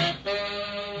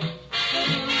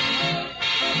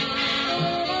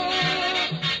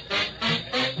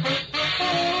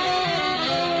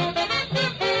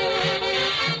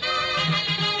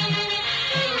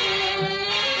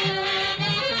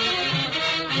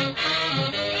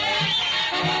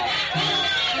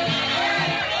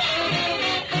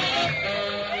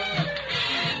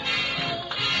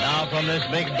 From this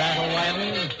big battle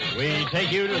wagon, we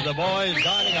take you to the boys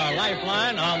guarding our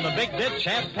lifeline on the big ditch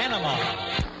at Panama.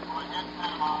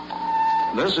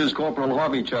 This is Corporal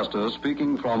Harvey Chester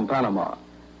speaking from Panama.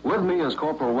 With me is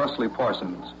Corporal Wesley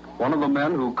Parsons, one of the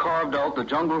men who carved out the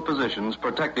jungle positions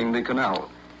protecting the canal.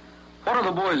 What are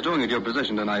the boys doing at your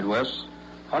position tonight, Wes?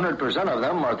 100% of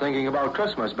them are thinking about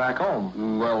Christmas back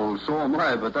home. Well, so am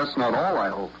I, but that's not all, I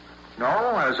hope. No,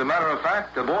 as a matter of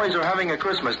fact, the boys are having a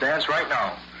Christmas dance right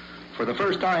now. For the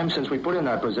first time since we put in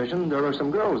that position, there are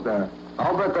some girls there.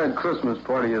 I'll bet that Christmas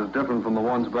party is different from the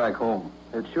ones back home.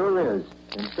 It sure is.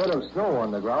 Instead of snow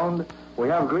on the ground, we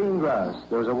have green grass.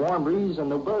 There's a warm breeze and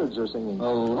the birds are singing.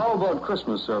 Oh, how about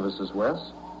Christmas services, Wes?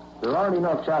 There aren't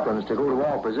enough chaplains to go to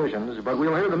all positions, but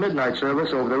we'll hear the midnight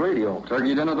service over the radio.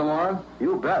 Turkey dinner tomorrow?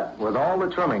 You bet, with all the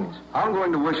trimmings. I'm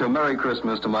going to wish a Merry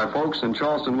Christmas to my folks in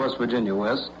Charleston, West Virginia,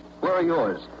 Wes. Where are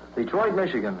yours? Detroit,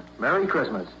 Michigan. Merry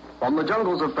Christmas. From the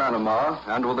jungles of Panama,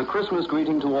 and with a Christmas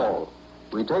greeting to all,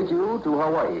 we take you to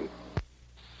Hawaii.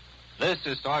 This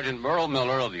is Sergeant Merle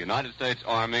Miller of the United States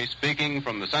Army speaking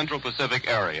from the Central Pacific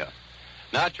area.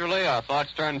 Naturally, our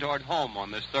thoughts turn toward home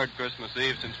on this third Christmas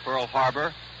Eve since Pearl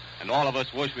Harbor, and all of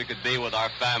us wish we could be with our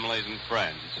families and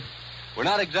friends. We're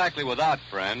not exactly without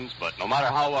friends, but no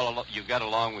matter how well you get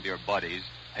along with your buddies,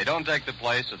 they don't take the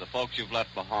place of the folks you've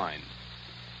left behind.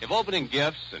 If opening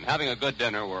gifts and having a good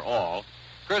dinner were all,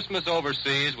 Christmas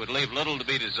overseas would leave little to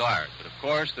be desired, but of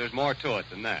course there's more to it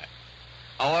than that.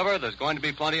 However, there's going to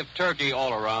be plenty of turkey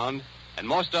all around, and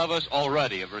most of us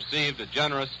already have received a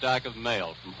generous stack of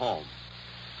mail from home.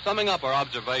 Summing up our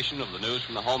observation of the news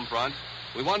from the home front,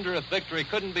 we wonder if victory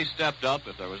couldn't be stepped up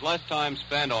if there was less time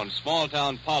spent on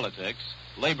small-town politics,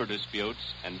 labor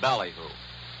disputes, and ballyhoo.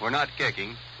 We're not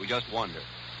kicking, we just wonder.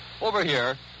 Over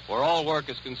here, where all work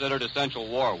is considered essential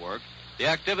war work, the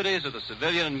activities of the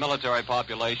civilian and military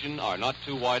population are not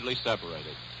too widely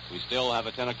separated. We still have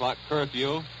a 10 o'clock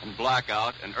curfew and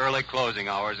blackout and early closing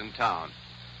hours in town.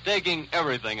 Taking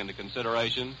everything into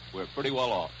consideration, we're pretty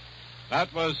well off.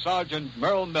 That was Sergeant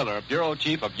Merle Miller, Bureau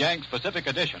Chief of Yanks Pacific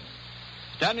Edition.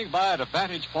 Standing by at a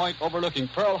vantage point overlooking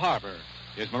Pearl Harbor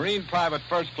is Marine Private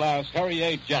First Class Harry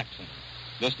A. Jackson.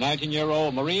 This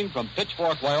 19-year-old Marine from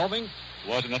Pitchfork, Wyoming,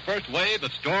 was in the first wave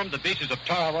that stormed the beaches of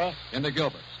Tarawa in the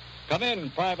Gilberts. Come in,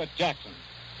 Private Jackson.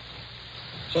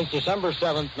 Since December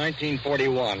 7th,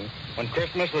 1941, when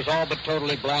Christmas was all but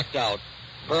totally blacked out,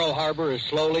 Pearl Harbor is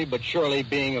slowly but surely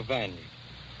being avenged.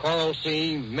 Coral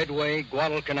Sea, Midway,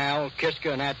 Guadalcanal,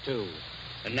 Kiska, and Attu.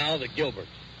 And now the Gilberts.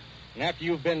 And after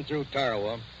you've been through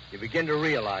Tarawa, you begin to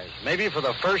realize, maybe for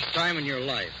the first time in your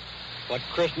life, what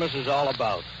Christmas is all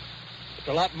about. It's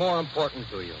a lot more important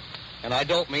to you. And I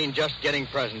don't mean just getting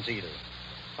presents either.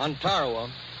 On Tarawa,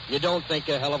 you don't think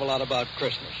a hell of a lot about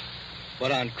Christmas.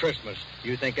 But on Christmas,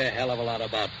 you think a hell of a lot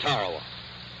about Tarawa.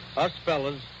 Us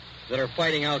fellas that are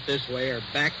fighting out this way are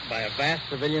backed by a vast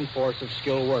civilian force of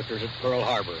skilled workers at Pearl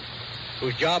Harbor,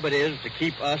 whose job it is to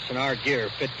keep us and our gear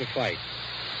fit to fight.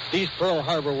 These Pearl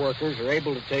Harbor workers are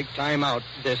able to take time out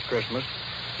this Christmas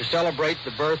to celebrate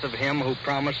the birth of him who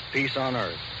promised peace on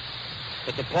earth.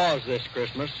 But the pause this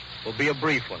Christmas will be a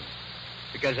brief one,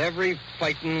 because every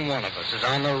fighting one of us is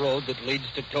on the road that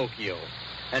leads to Tokyo,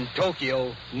 and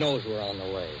Tokyo knows we're on the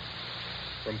way.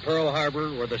 From Pearl Harbor,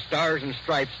 where the stars and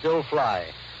stripes still fly,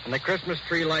 and the Christmas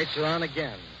tree lights are on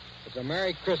again, it's a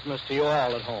Merry Christmas to you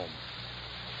all at home.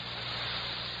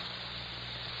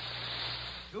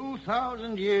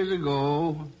 2,000 years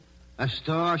ago, a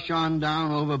star shone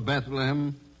down over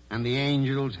Bethlehem, and the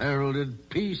angels heralded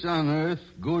peace on earth,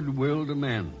 goodwill to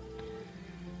men.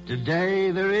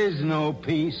 Today there is no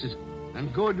peace,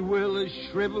 and goodwill is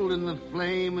shriveled in the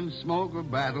flame and smoke of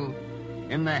battle,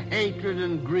 in the hatred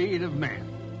and greed of men.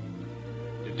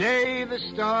 Today the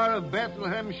star of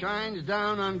Bethlehem shines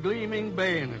down on gleaming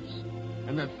bayonets,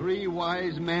 and the 3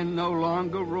 wise men no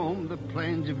longer roam the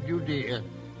plains of Judea,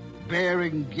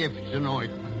 bearing gifts and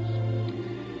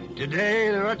ointments.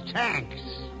 Today there are tanks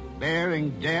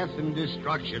bearing death and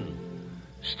destruction,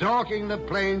 stalking the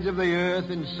plains of the earth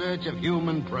in search of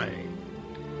human prey.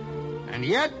 And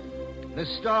yet, the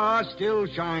star still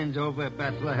shines over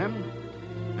Bethlehem,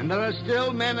 and there are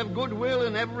still men of goodwill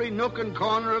in every nook and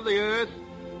corner of the earth,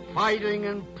 fighting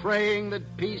and praying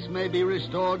that peace may be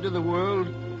restored to the world,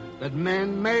 that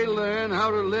men may learn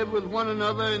how to live with one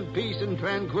another in peace and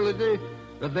tranquility,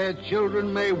 that their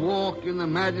children may walk in the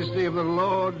majesty of the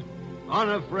Lord,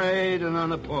 unafraid and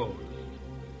unopposed.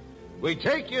 We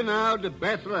take you now to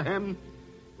Bethlehem,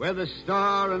 where the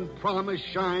star and promise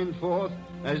shine forth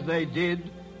as they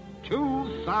did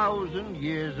 2,000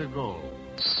 years ago.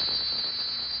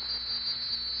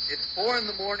 It's 4 in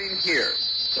the morning here,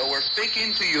 so we're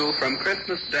speaking to you from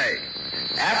Christmas Day,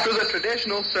 after the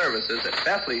traditional services at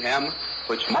Bethlehem,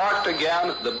 which marked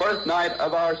again the birth night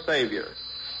of our Savior.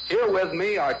 Here with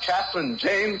me are Chaplain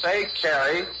James A.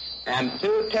 Carey and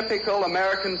 2 typical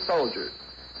American soldiers,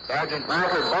 Sergeant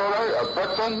Walter Bowler of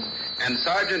Brooklyn and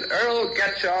Sergeant Earl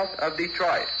Getchoff of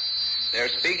Detroit. They're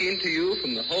speaking to you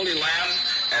from the Holy Land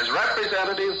as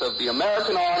representatives of the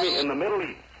American Army in the Middle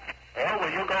East. Earl,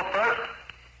 will you go first?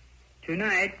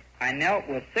 Tonight, I knelt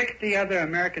with 60 other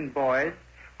American boys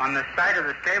on the site of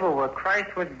the stable where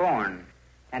Christ was born.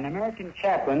 An American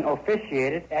chaplain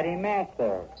officiated at a mass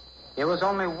there. It was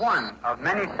only one of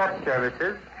many such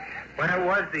services, but it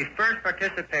was the first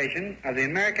participation of the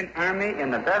American Army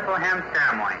in the Bethlehem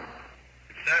ceremony.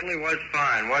 It certainly was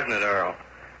fine, wasn't it, Earl?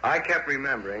 I kept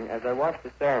remembering, as I watched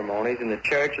the ceremonies in the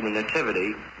church of the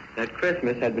Nativity, that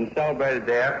Christmas had been celebrated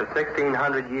there for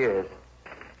 1,600 years.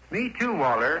 Me too,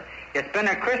 Walter. It's been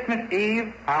a Christmas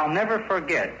Eve I'll never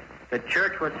forget. The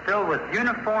church was filled with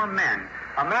uniformed men,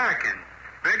 Americans,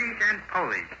 British and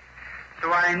Polish.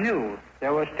 So I knew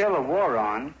there was still a war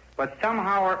on, but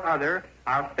somehow or other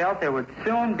I felt there would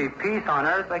soon be peace on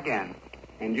earth again.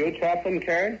 And you, Chaplain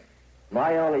Carey?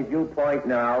 My only viewpoint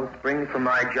now springs from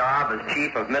my job as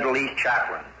Chief of Middle East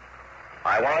Chaplain.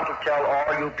 I want to tell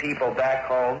all you people back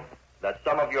home that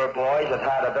some of your boys have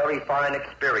had a very fine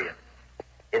experience.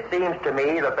 It seems to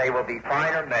me that they will be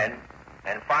finer men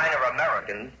and finer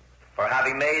Americans for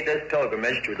having made this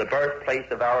pilgrimage to the birthplace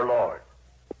of our Lord.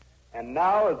 And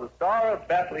now, as the Star of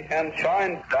Bethlehem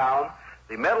shines down,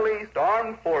 the Middle East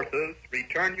Armed Forces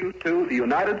return you to the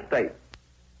United States.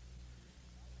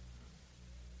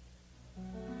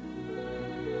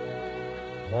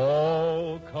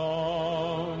 Oh,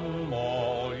 come,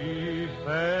 all ye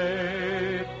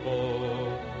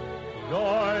faithful,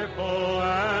 joyful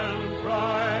and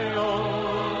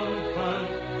triumphant.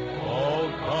 Oh,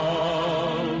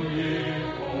 come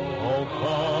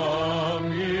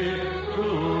ye to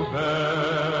Bethlehem.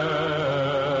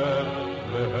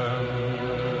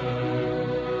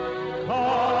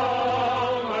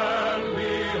 Come and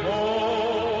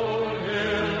behold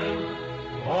him,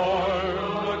 born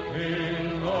the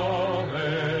King of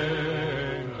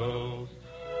angels.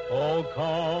 Oh,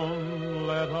 come,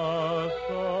 let us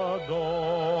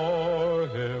adore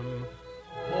him.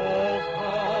 Oh,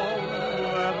 come,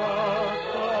 let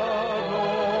us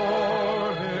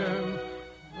adore him.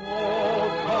 Oh,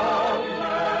 come,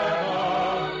 let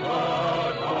us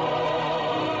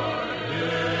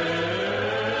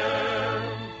adore him.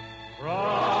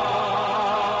 Christ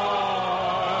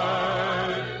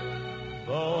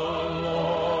the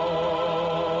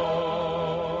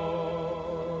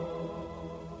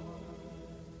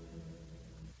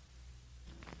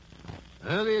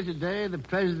Earlier today, the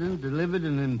President delivered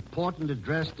an important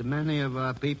address to many of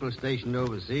our people stationed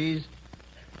overseas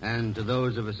and to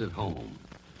those of us at home.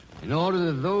 In order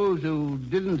that those who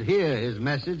didn't hear his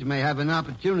message may have an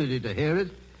opportunity to hear it,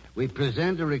 we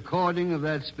present a recording of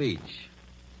that speech.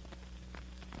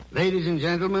 Ladies and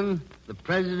gentlemen, the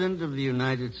President of the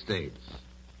United States.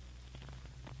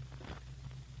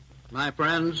 My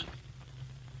friends,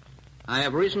 I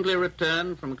have recently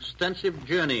returned from extensive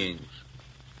journeyings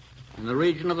in the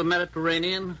region of the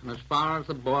Mediterranean and as far as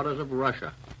the borders of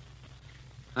Russia.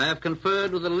 I have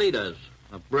conferred with the leaders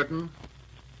of Britain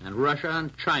and Russia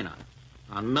and China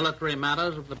on military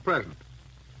matters of the present,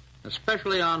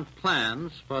 especially on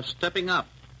plans for stepping up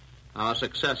our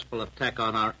successful attack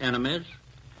on our enemies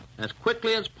as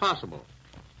quickly as possible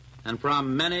and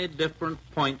from many different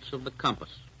points of the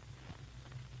compass.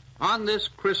 On this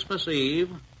Christmas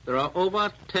Eve, there are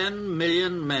over 10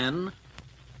 million men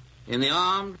in the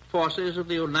armed forces of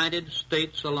the United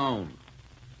States alone.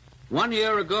 1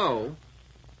 year ago,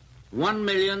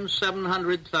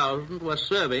 1,700,000 were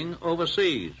serving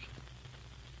overseas.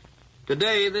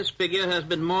 Today, this figure has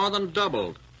been more than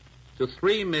doubled to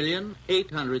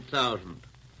 3,800,000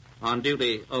 on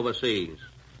duty overseas.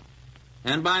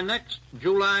 And by next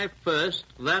July 1st,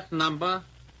 that number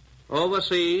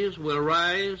overseas will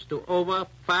rise to over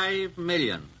 5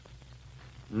 million,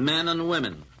 men and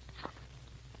women.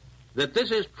 That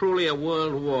this is truly a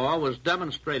world war was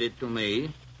demonstrated to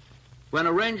me when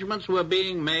arrangements were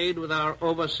being made with our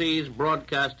overseas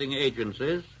broadcasting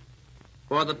agencies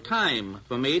for the time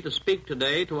for me to speak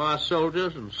today to our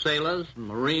soldiers and sailors and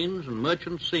Marines and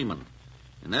merchant seamen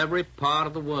in every part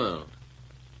of the world.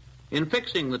 In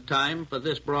fixing the time for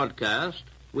this broadcast,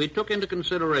 we took into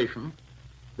consideration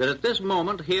that at this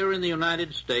moment here in the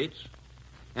United States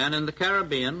and in the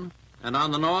Caribbean and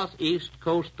on the northeast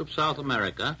coast of South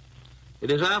America, it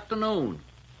is afternoon.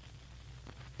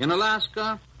 In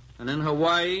Alaska and in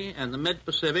Hawaii and the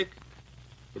mid-Pacific,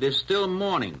 it is still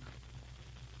morning.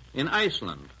 In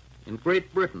Iceland, in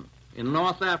Great Britain, in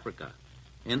North Africa,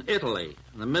 in Italy,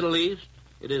 in the Middle East,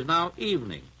 it is now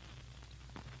evening.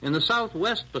 In the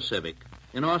Southwest Pacific,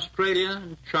 in Australia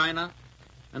and China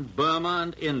and Burma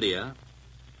and India,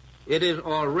 it is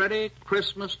already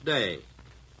Christmas Day.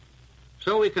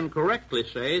 So we can correctly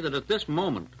say that at this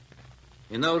moment,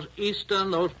 in those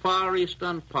far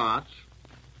eastern parts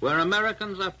where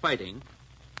Americans are fighting,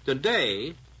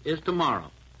 today is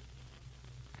tomorrow.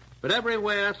 But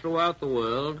everywhere throughout the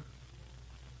world,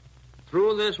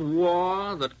 through this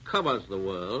war that covers the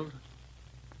world,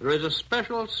 there is a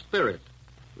special spirit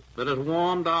that has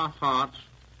warmed our hearts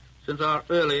since our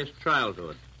earliest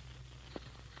childhood.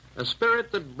 A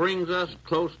spirit that brings us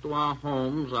close to our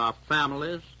homes, our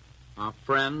families, our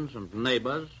friends and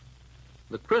neighbors,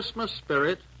 the Christmas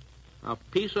spirit of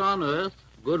peace on earth,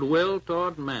 goodwill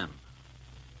toward men.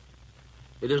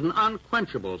 It is an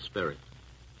unquenchable spirit.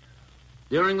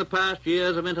 During the past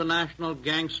years of international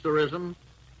gangsterism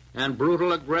and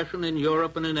brutal aggression in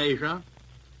Europe and in Asia,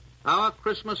 our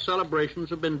Christmas celebrations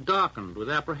have been darkened with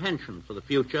apprehension for the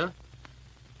future.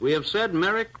 We have said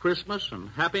Merry Christmas and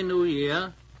Happy New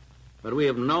Year, but we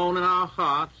have known in our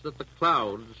hearts that the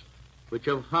clouds which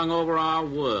have hung over our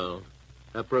world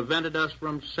have prevented us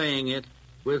from saying it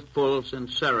with full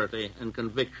sincerity and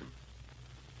conviction.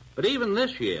 But even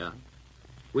this year,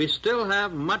 we still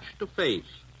have much to face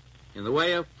in the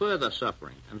way of further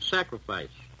suffering and sacrifice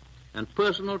and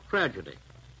personal tragedy.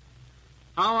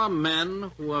 Our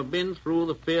men who have been through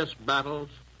the fierce battles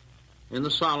in the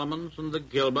Solomons and the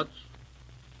Gilberts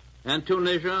and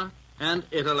Tunisia and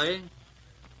Italy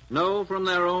know from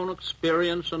their own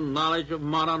experience and knowledge of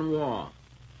modern war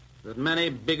that many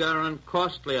bigger and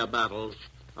costlier battles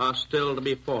are still to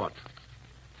be fought.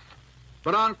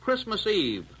 But on Christmas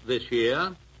Eve this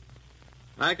year,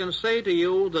 I can say to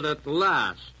you that at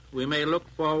last we may look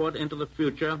forward into the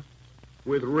future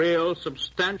with real,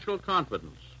 substantial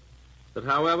confidence that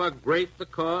however great the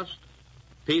cost,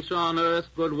 peace on earth,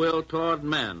 goodwill toward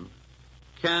men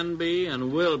can be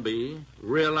and will be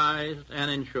realized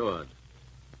and ensured.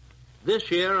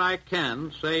 This year I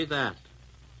can say that.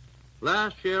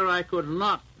 Last year I could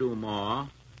not do more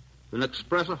than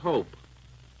express a hope.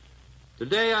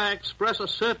 Today I express a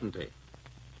certainty,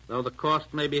 though the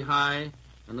cost may be high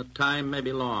and the time may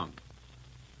be long.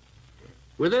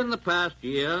 Within the past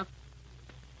year,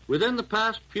 within the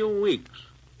past few weeks,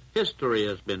 history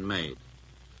has been made.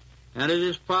 And it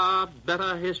is far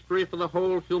better history for the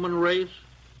whole human race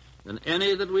than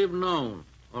any that we've known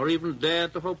or even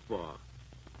dared to hope for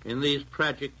in these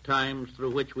tragic times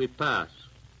through which we pass.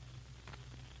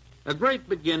 A great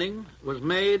beginning was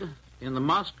made in the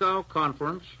Moscow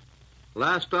Conference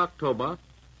last October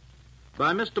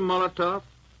by Mr. Molotov,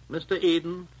 Mr.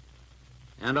 Eden,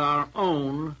 and our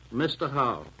own Mr.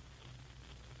 Howe.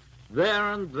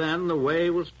 There and then the way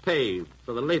was paved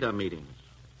for the later meetings.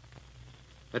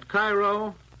 At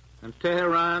Cairo and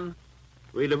Tehran,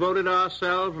 we devoted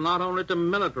ourselves not only to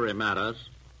military matters,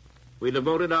 we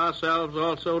devoted ourselves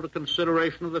also to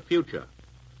consideration of the future,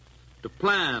 to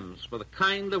plans for the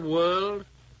kind of world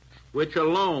which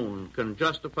alone can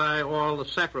justify all the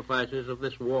sacrifices of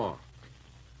this war.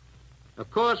 Of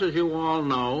course, as you all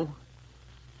know,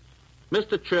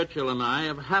 Mr. Churchill and I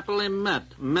have happily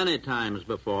met many times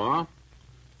before,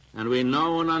 and we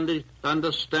know and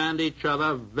understand each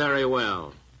other very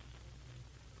well.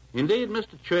 Indeed,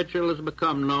 Mr. Churchill has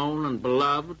become known and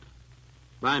beloved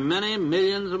by many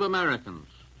millions of Americans,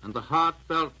 and the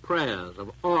heartfelt prayers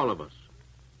of all of us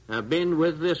have been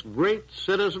with this great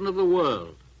citizen of the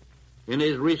world in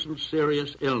his recent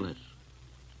serious illness.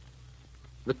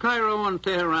 The Cairo and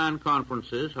Tehran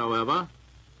conferences, however,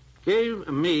 gave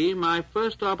me my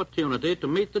first opportunity to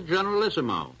meet the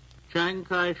Generalissimo, Chiang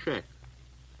Kai-shek.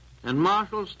 and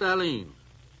Marshal Stalin,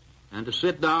 and to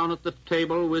sit down at the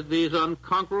table with these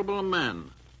unconquerable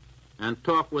men and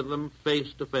talk with them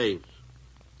face to face.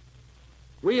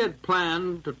 We had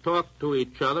planned to talk to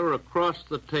each other across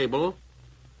the table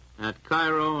at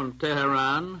Cairo and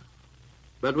Tehran,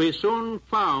 but we soon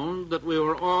found that we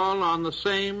were all on the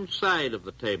same side of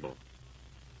the table.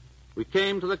 We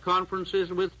came to the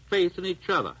conferences with faith in each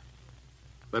other,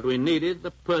 but we needed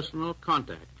the personal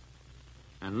contact.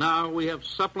 And now we have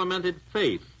supplemented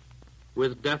faith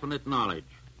with definite knowledge.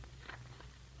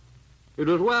 It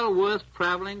was well worth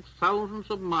traveling thousands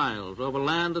of miles over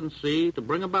land and sea to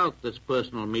bring about this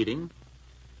personal meeting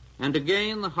and to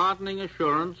gain the heartening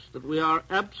assurance that we are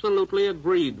absolutely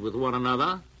agreed with one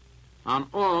another on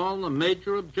all the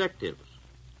major objectives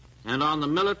and on the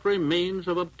military means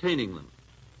of obtaining them.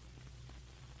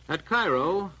 At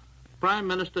Cairo, Prime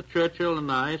Minister Churchill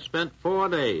and I spent 4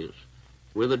 days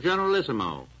with the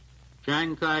Generalissimo,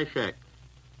 Chiang Kai-shek.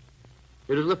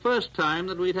 It was the first time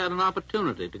that we'd had an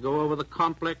opportunity to go over the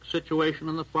complex situation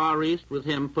in the Far East with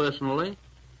him personally.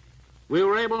 We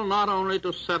were able not only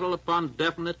to settle upon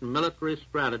definite military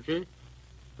strategy,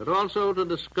 but also to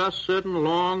discuss certain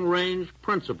long-range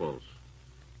principles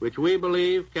which we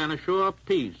believe can assure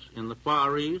peace in the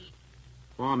Far East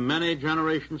for many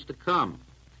generations to come.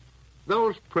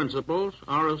 Those principles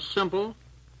are as simple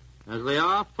as they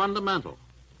are fundamental.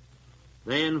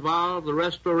 They involve the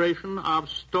restoration of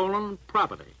stolen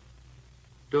property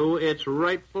to its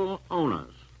rightful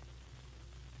owners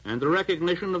and the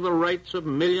recognition of the rights of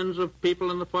millions of people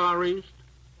in the Far East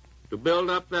to build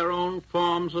up their own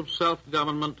forms of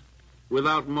self-government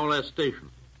without molestation.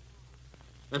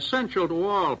 Essential to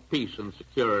all peace and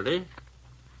security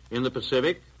in the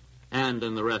Pacific and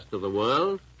in the rest of the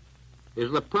world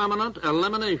is the permanent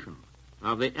elimination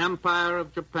of the Empire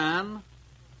of Japan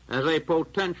as a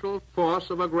potential force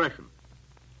of aggression.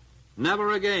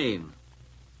 Never again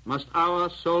must our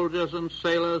soldiers and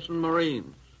sailors and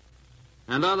Marines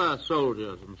and other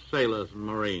soldiers and sailors and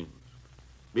Marines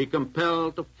be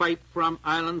compelled to fight from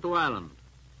island to island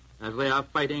as they are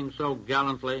fighting so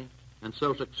gallantly and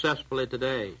so successfully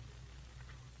today.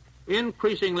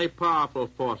 Increasingly powerful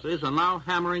forces are now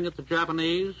hammering at the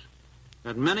Japanese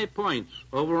at many points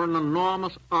over an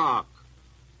enormous arc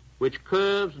which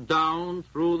curves down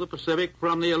through the Pacific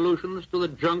from the Aleutians to the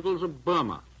jungles of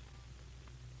Burma.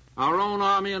 Our own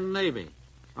Army and Navy,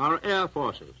 our air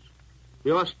forces,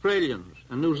 the Australians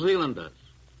and New Zealanders,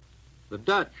 the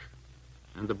Dutch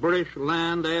and the British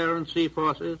land, air, and sea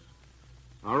forces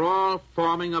are all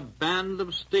forming a band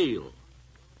of steel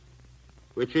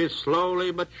which is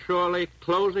slowly but surely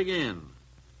closing in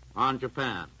on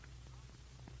Japan.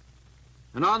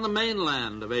 And on the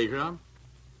mainland of Asia,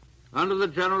 under the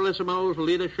Generalissimo's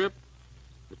leadership,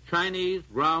 the Chinese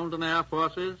ground and air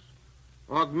forces,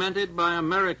 augmented by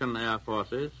American air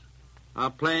forces, are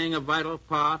playing a vital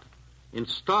part in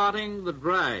starting the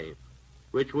drive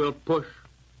which will push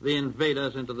the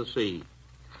invaders into the sea.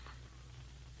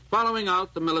 Following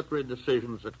out the military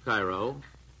decisions at Cairo,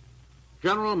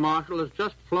 General Marshall has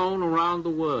just flown around the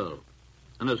world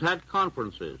and has had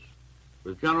conferences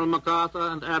with General MacArthur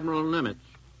and Admiral Nimitz,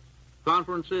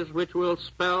 conferences which will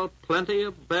spell plenty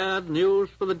of bad news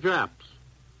for the Japs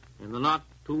in the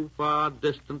not-too-far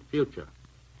distant future.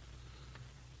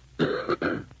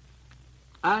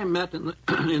 I met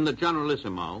in the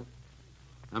Generalissimo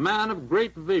a man of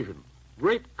great vision,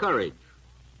 great courage,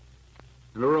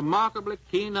 and a remarkably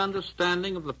keen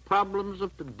understanding of the problems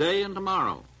of today and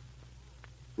tomorrow.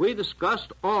 We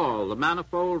discussed all the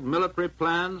manifold military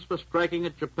plans for striking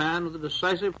at Japan with a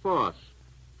decisive force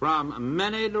from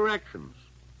many directions,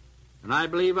 and I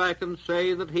believe I can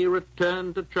say that he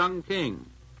returned to Chongqing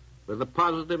with the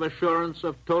positive assurance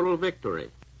of total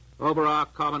victory over our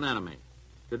common enemy.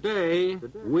 Today,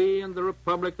 we and the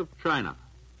Republic of China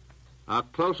are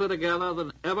closer together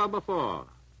than ever before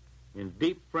in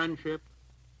deep friendship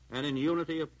and in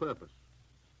unity of purpose.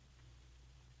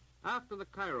 After the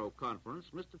Cairo conference,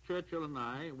 Mr. Churchill and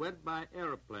I went by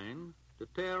airplane to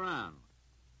Tehran.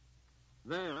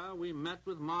 There, we met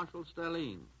with Marshal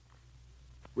Stalin.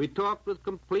 We talked with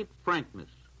complete frankness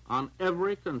on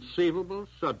every conceivable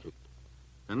subject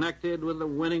connected with the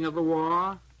winning of the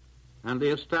war and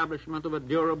the establishment of a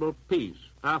durable peace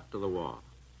after the war.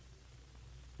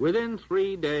 Within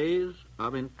 3 days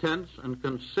of intense and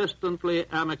consistently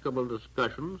amicable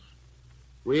discussions,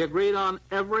 we agreed on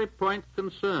every point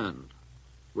concerned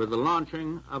with the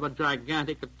launching of a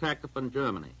gigantic attack upon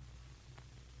Germany.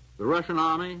 The Russian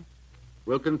army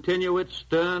will continue its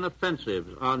stern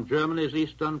offensives on Germany's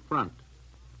eastern front.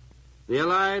 The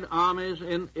Allied armies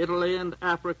in Italy and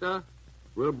Africa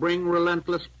will bring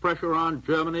relentless pressure on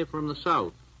Germany from the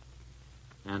south.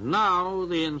 And now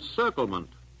the encirclement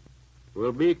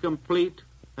will be complete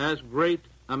as great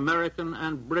American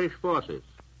and British forces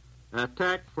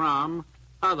attack from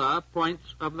other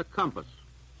points of the compass.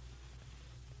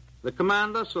 The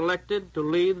commander selected to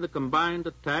lead the combined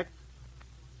attack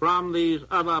from these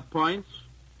other points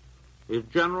is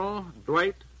General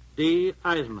Dwight D.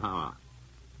 Eisenhower.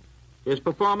 His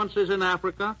performances in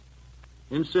Africa,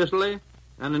 in Sicily,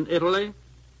 and in Italy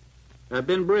have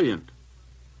been brilliant.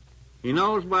 He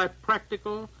knows by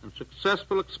practical and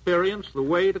successful experience the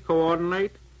way to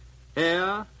coordinate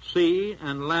air, sea,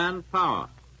 and land power.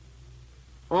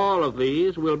 All of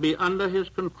these will be under his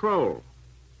control.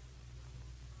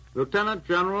 Lieutenant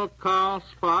General Carl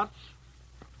Spaatz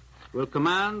will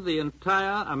command the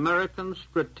entire American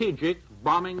strategic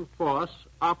bombing force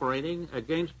operating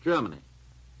against Germany.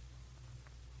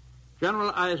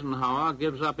 General Eisenhower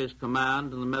gives up his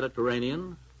command in the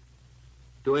Mediterranean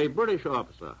to a British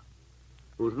officer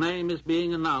whose name is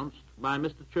being announced by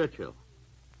Mr. Churchill.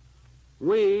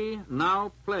 We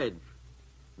now pledge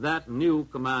that new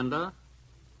commander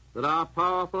that our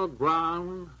powerful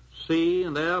ground, sea,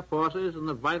 and air forces in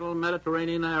the vital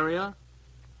Mediterranean area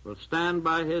will stand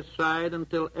by his side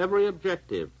until every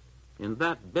objective in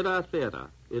that bitter theater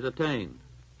is attained.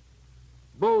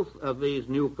 Both of these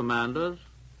new commanders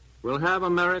will have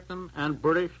American and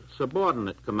British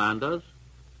subordinate commanders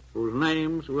whose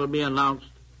names will be announced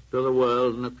to the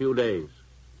world in a few days.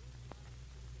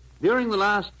 During the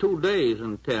last 2 days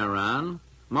in Tehran,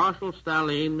 Marshal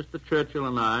Stalin, Mr. Churchill,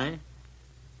 and I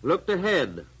looked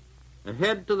ahead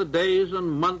to the days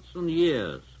and months and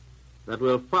years that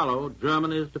will follow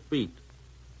Germany's defeat.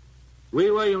 We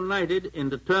were united in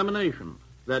determination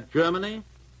that Germany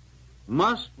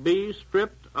must be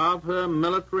stripped of her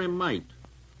military might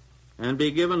and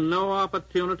be given no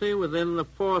opportunity within the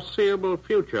foreseeable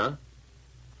future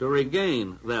to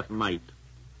regain that might.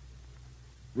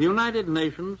 The United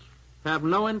Nations have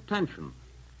no intention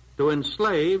to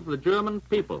enslave the German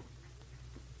people.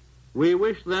 We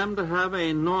wish them to have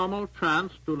a normal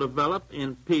chance to develop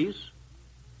in peace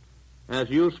as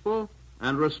useful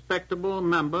and respectable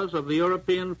members of the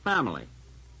European family.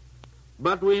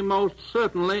 But we most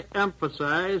certainly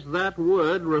emphasize that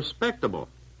word respectable,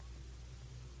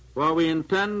 for we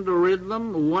intend to rid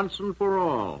them once and for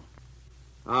all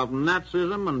of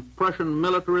Nazism and Prussian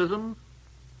militarism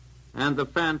and the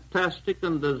fantastic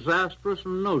and disastrous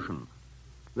notion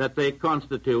that they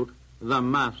constitute the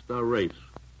master race.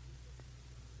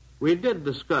 We did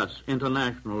discuss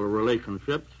international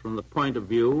relationships from the point of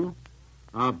view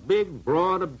of big,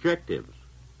 broad objectives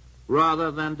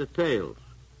rather than details.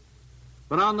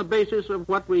 But on the basis of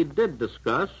what we did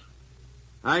discuss,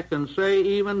 I can say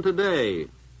even today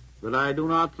that I do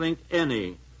not think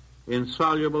any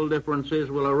insoluble differences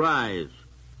will arise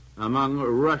among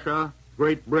Russia,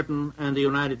 Great Britain, and the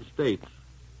United States.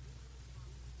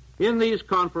 In these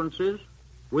conferences,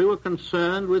 we were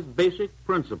concerned with basic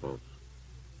principles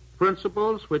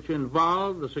which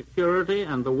involve the security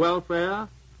and the welfare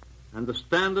and the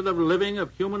standard of living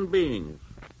of human beings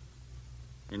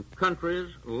in countries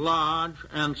large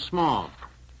and small.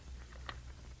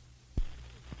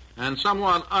 And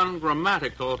somewhat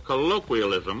ungrammatical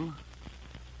colloquialism,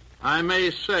 I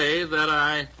may say that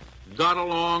I got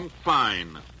along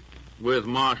fine with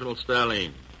Marshal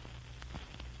Stalin.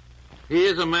 He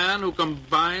is a man who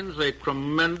combines a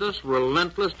tremendous,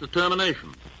 relentless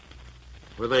determination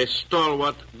with a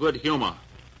stalwart good humor.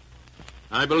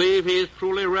 I believe he is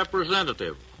truly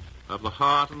representative of the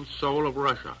heart and soul of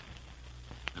Russia,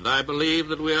 and I believe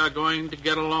that we are going to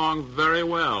get along very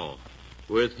well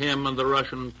with him and the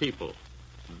Russian people,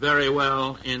 very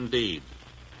well indeed.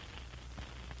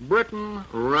 Britain,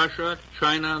 Russia,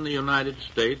 China, and the United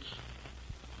States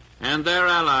and their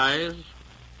allies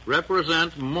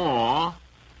represent more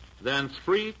than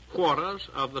 3/4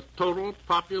 of the total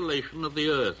population of the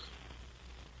earth.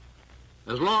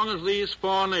 As long as these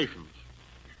four nations,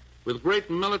 with great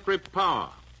military power,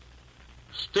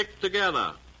 stick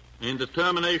together in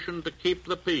determination to keep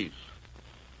the peace,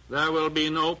 there will be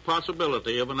no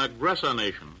possibility of an aggressor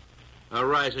nation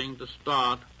arising to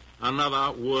start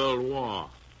another world war.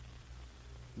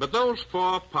 But those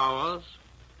four powers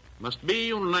must be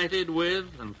united with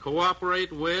and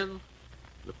cooperate with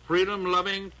the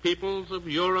freedom-loving peoples of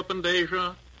Europe and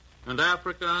Asia and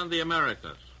Africa and the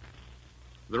Americas.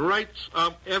 The rights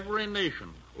of every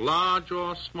nation, large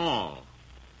or small,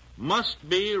 must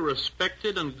be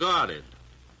respected and guarded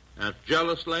as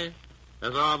jealously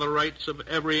as are the rights of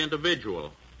every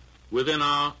individual within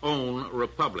our own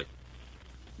republic.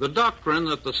 The doctrine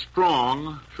that the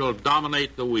strong shall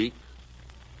dominate the weak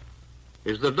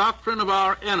is the doctrine of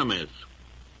our enemies,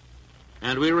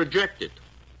 and we reject it.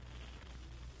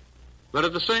 But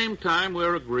at the same time,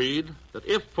 we're agreed that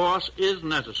if force is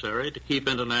necessary to keep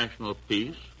international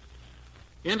peace,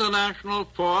 international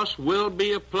force will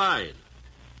be applied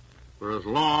for as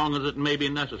long as it may be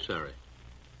necessary.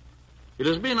 It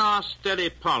has been our steady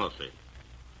policy,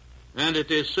 and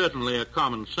it is certainly a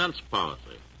common sense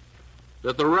policy,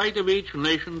 that the right of each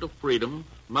nation to freedom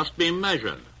must be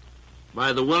measured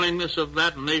by the willingness of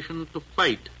that nation to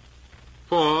fight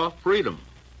for freedom.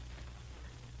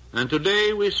 And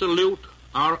today we salute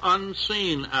our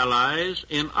unseen allies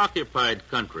in occupied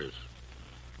countries,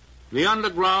 the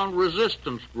underground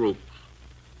resistance groups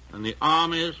and the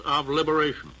armies of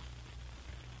liberation.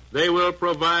 They will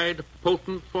provide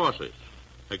potent forces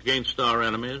against our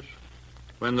enemies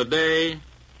when the day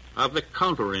of the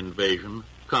counter-invasion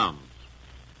comes.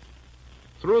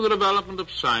 Through the development of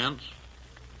science,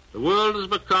 the world has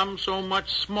become so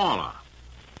much smaller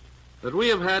that we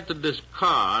have had to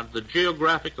discard the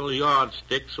geographical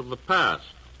yardsticks of the past.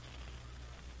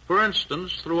 For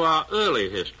instance, through our early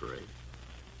history,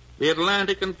 the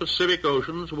Atlantic and Pacific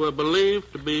Oceans were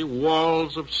believed to be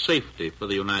walls of safety for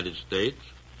the United States.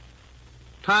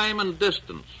 Time and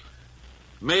distance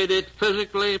made it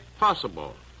physically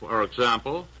possible, for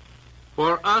example,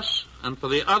 for us and for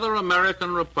the other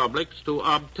American republics to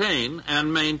obtain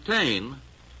and maintain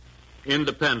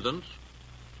independence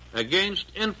against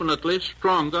infinitely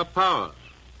stronger powers.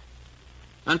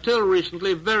 Until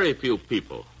recently, very few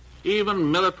people,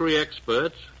 even military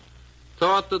experts,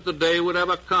 thought that the day would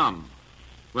ever come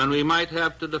when we might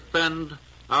have to defend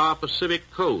our Pacific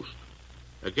coast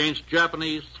against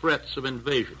Japanese threats of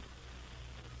invasion.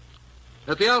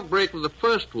 At the outbreak of the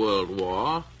First World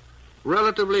War,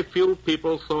 relatively few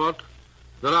people thought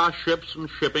that our ships and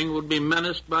shipping would be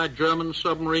menaced by German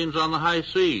submarines on the high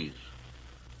seas,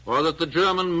 or that the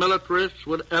German militarists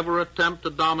would ever attempt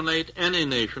to dominate any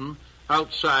nation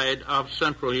outside of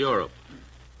Central Europe.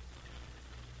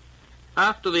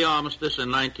 After the armistice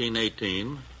in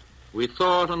 1918, we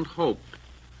thought and hoped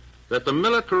that the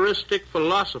militaristic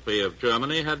philosophy of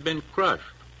Germany had been crushed,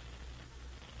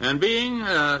 and being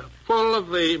full of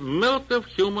the milk of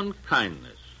human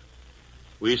kindness,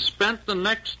 we spent the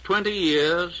next 20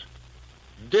 years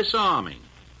disarming,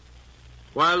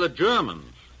 while the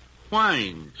Germans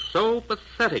whined so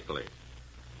pathetically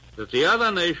that the other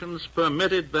nations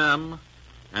permitted them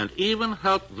and even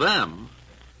helped them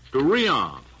to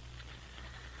rearm.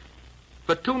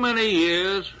 For too many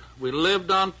years, we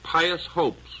lived on pious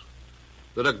hopes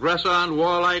that aggressor and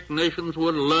warlike nations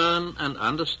would learn and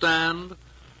understand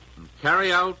and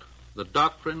carry out the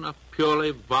doctrine of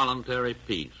purely voluntary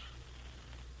peace.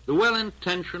 The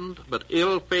well-intentioned but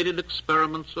ill-fated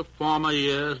experiments of former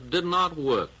years did not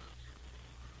work.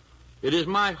 It is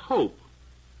my hope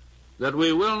that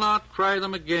we will not try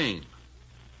them again.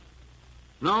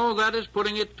 No, that is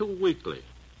putting it too weakly.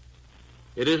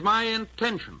 It is my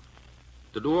intention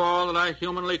to do all that I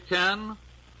humanly can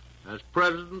as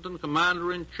President and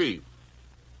Commander-in-Chief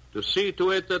to see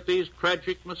to it that these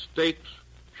tragic mistakes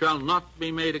shall not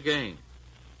be made again.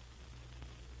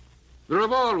 There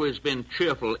have always been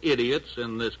cheerful idiots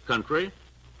in this country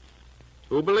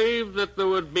who believed that there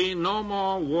would be no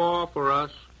more war for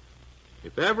us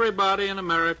if everybody in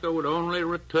America would only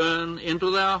return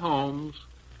into their homes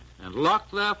and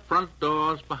lock their front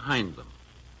doors behind them.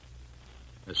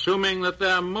 Assuming that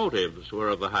their motives were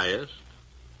of the highest,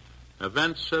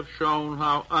 events have shown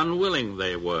how unwilling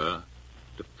they were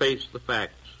to face the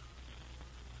facts.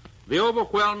 The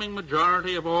overwhelming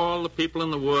majority of all the people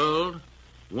in the world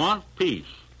want peace.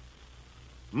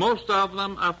 Most of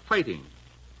them are fighting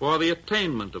for the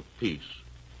attainment of peace.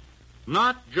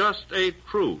 Not just a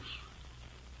truce,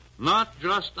 not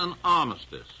just an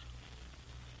armistice,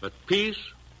 but peace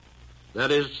that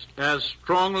is as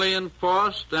strongly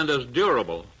enforced and as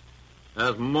durable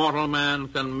as mortal man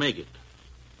can make it.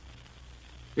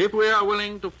 If we are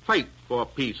willing to fight for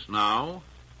peace now,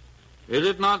 is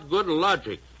it not good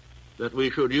logic that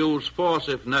we should use force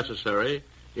if necessary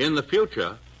in the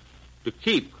future to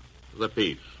keep the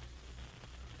peace?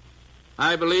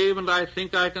 I believe and I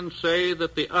think I can say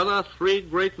that the other three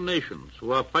great nations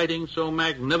who are fighting so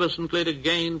magnificently to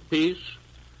gain peace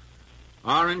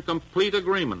are in complete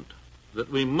agreement that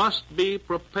we must be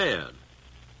prepared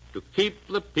to keep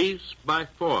the peace by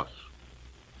force.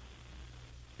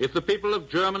 If the people of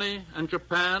Germany and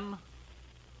Japan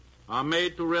are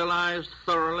made to realize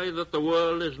thoroughly that the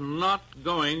world is not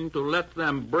going to let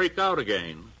them break out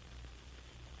again,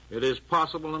 it is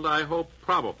possible and I hope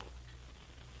probable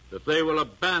that they will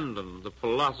abandon the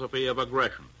philosophy of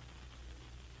aggression.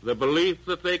 the belief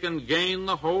that they can gain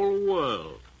the whole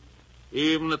world,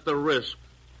 even at the risk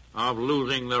of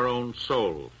losing their own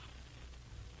souls.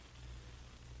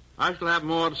 I shall have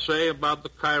more to say about the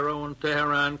Cairo and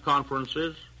Tehran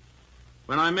conferences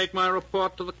when I make my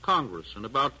report to the Congress in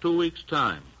about 2 weeks'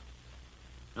 time.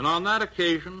 And on that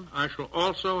occasion, I shall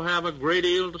also have a great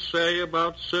deal to say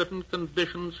about certain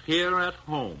conditions here at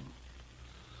home.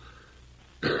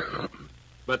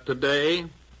 But today,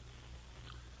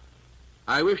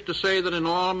 I wish to say that in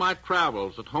all my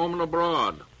travels, at home and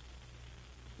abroad,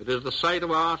 it is the sight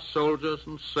of our soldiers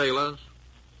and sailors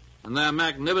and their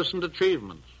magnificent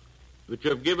achievements which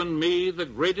have given me the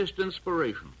greatest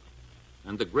inspiration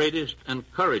and the greatest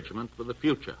encouragement for the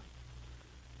future.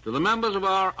 To the members of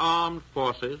our armed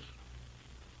forces,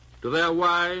 to their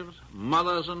wives,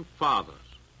 mothers, and fathers,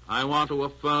 I want to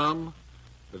affirm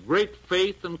the great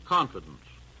faith and confidence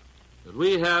that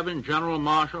we have in General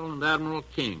Marshall and Admiral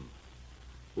King,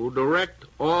 who direct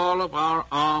all of our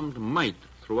armed might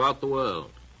throughout the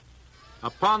world.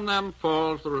 Upon them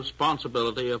falls the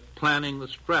responsibility of planning the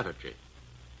strategy,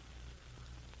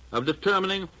 of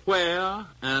determining where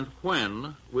and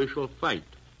when we shall fight.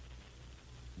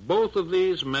 Both of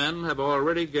these men have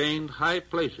already gained high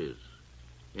places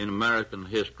in American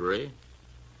history,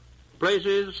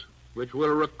 places which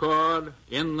will record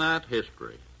in that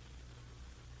history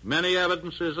many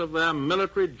evidences of their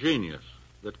military genius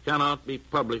that cannot be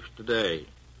published today.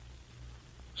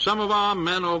 Some of our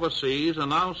men overseas are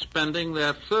now spending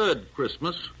their third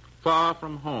Christmas far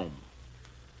from home.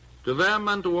 To them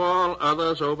and to all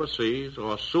others overseas,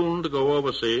 or soon to go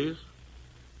overseas,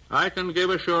 I can give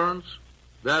assurance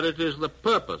that it is the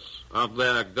purpose of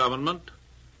their government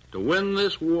to win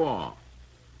this war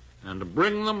and to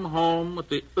bring them home at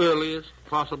the earliest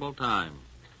possible time.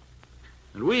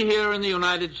 And we here in the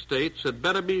United States had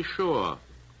better be sure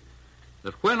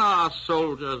that when our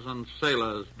soldiers and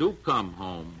sailors do come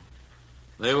home,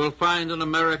 they will find an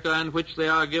America in which they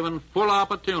are given full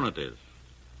opportunities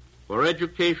for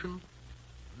education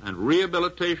and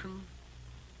rehabilitation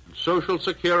and social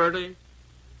security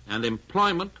and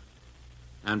employment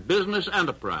and business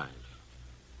enterprise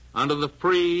under the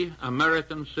free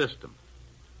American system,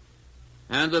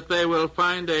 and that they will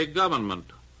find a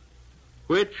government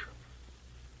which,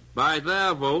 by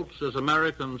their votes as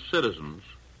American citizens,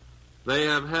 they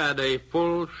have had a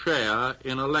full share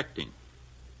in electing.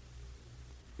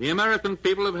 The American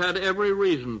people have had every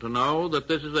reason to know that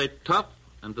this is a tough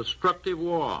and destructive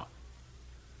war.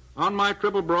 On my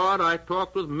trip abroad, I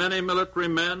talked with many military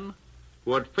men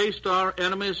who had faced our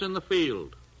enemies in the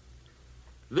field.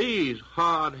 These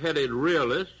hard-headed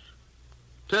realists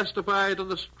testify to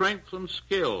the strength and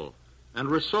skill and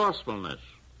resourcefulness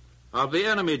of the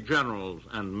enemy generals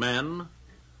and men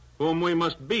whom we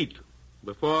must beat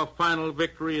before final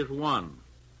victory is won.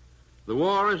 The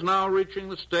war is now reaching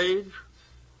the stage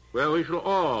where we shall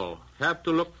all have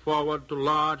to look forward to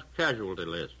large casualty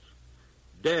lists,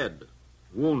 dead,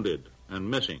 wounded, and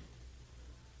missing.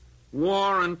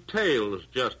 War entails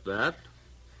just that.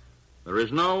 There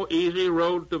is no easy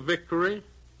road to victory,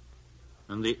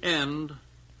 and the end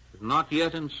is not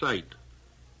yet in sight.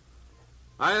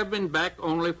 I have been back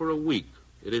only for a week.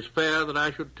 It is fair that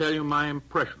I should tell you my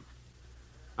impression.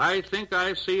 I think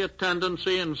I see a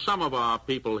tendency in some of our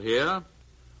people here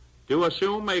to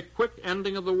assume a quick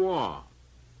ending of the war.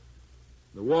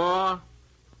 The war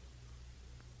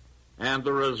and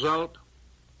the result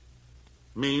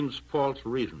means false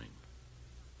reasoning.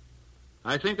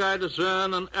 I think I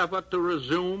discern an effort to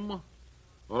resume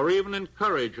or even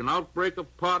encourage an outbreak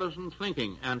of partisan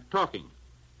thinking and talking.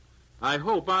 I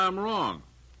hope I am wrong,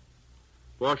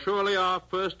 for surely our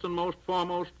first and most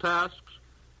foremost tasks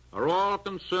are all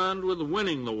concerned with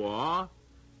winning the war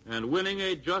and winning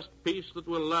a just peace that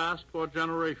will last for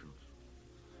generations.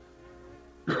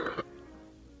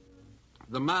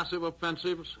 The massive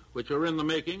offensives which are in the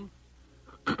making,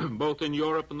 both in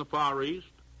Europe and the Far East,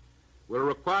 will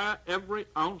require every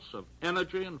ounce of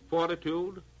energy and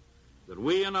fortitude that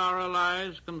we and our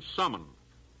allies can summon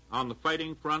on the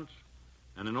fighting fronts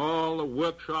and in all the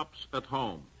workshops at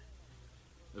home.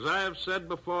 As I have said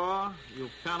before, you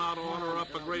cannot order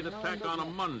up a great attack on a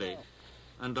Monday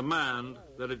and demand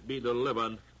that it be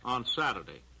delivered on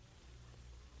Saturday.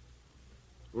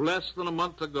 Less than a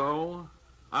month ago,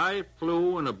 I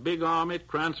flew in a big Army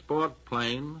transport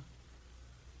plane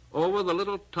over the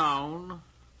little town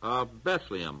of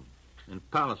Bethlehem in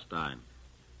Palestine.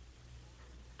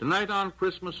 Tonight on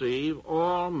Christmas Eve,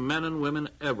 all men and women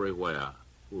everywhere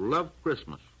who love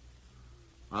Christmas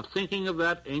are thinking of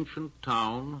that ancient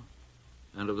town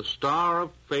and of the star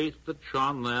of faith that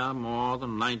shone there more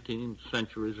than 19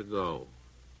 centuries ago.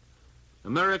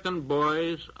 American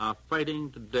boys are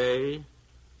fighting today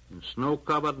in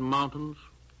snow-covered mountains,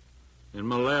 in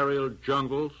malarial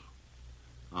jungles,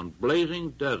 on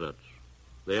blazing deserts.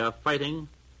 They are fighting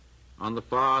on the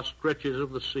far stretches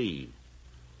of the sea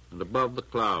and above the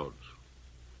clouds,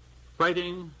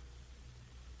 fighting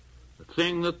the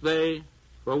thing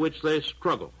for which they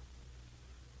struggle.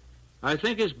 I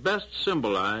think is best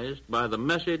symbolized by the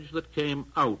message that came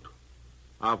out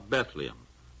of Bethlehem.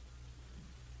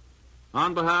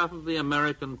 On behalf of the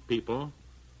American people,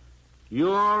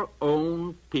 your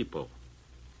own people,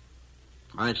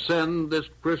 I send this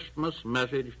Christmas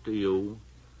message to you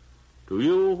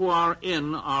who are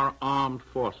in our armed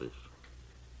forces.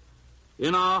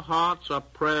 In our hearts are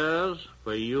prayers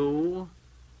for you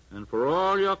and for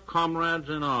all your comrades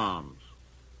in arms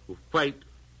who fight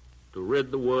to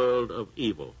rid the world of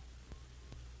evil.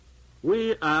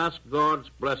 We ask God's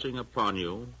blessing upon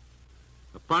you,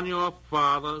 upon your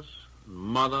fathers and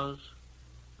mothers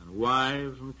and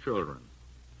wives and children,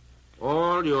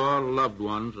 all your loved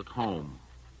ones at home.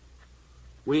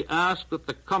 We ask that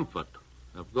the comfort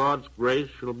of God's grace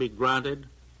shall be granted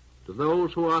to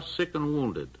those who are sick and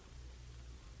wounded,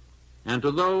 and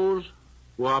to those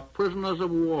who are prisoners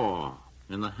of war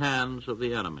in the hands of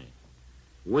the enemy,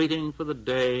 waiting for the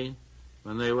day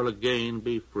when they will again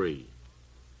be free.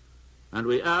 And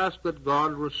we ask that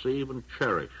God receive and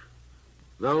cherish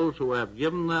those who have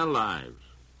given their lives,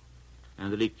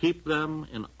 and that he keep them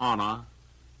in honor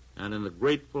and in the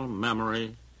grateful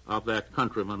memory of their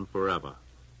countrymen forever.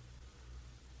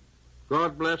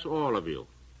 God bless all of you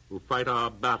who fight our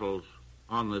battles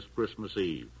on this Christmas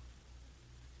Eve.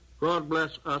 God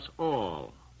bless us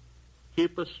all.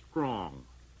 Keep us strong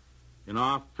in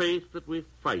our faith that we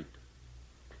fight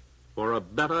for a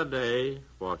better day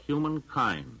for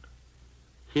humankind,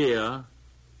 here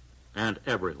and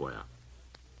everywhere.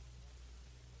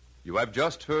 You have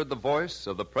just heard the voice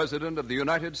of the President of the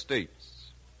United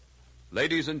States.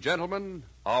 Ladies and gentlemen,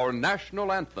 our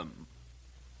national anthem.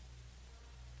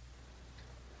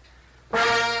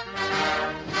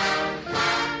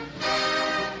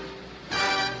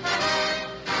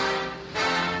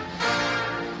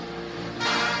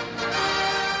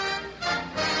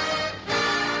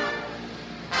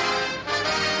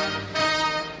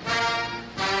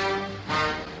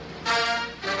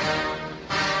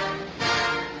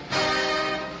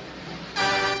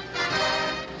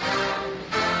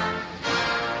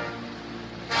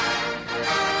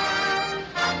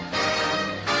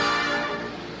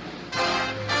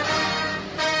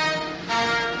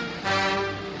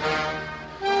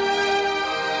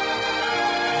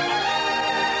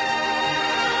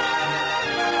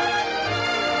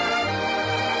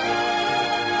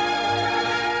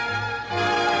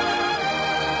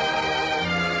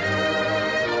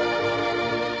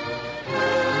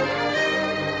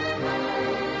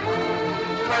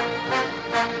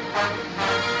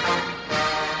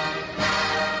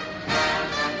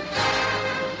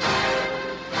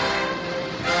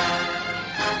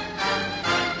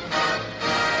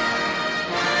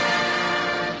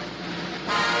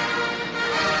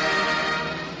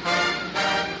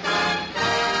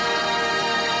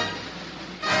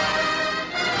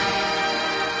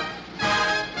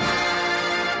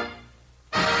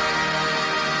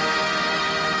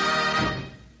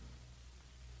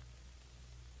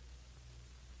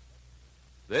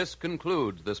 This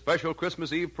concludes the special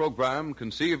Christmas Eve program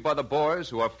conceived by the boys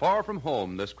who are far from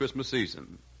home this Christmas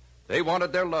season. They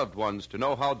wanted their loved ones to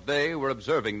know how they were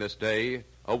observing this day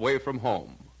away from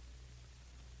home.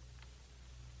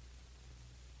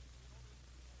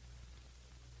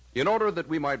 In order that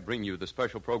we might bring you the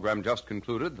special program just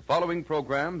concluded, the following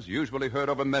programs, usually heard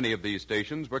over many of these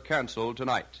stations, were canceled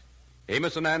tonight.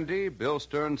 Amos and Andy, Bill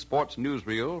Stern's Sports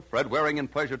Newsreel, Fred Waring in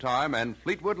Pleasure Time, and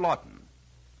Fleetwood Lawton.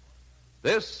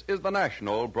 This is the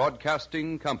National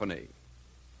Broadcasting Company.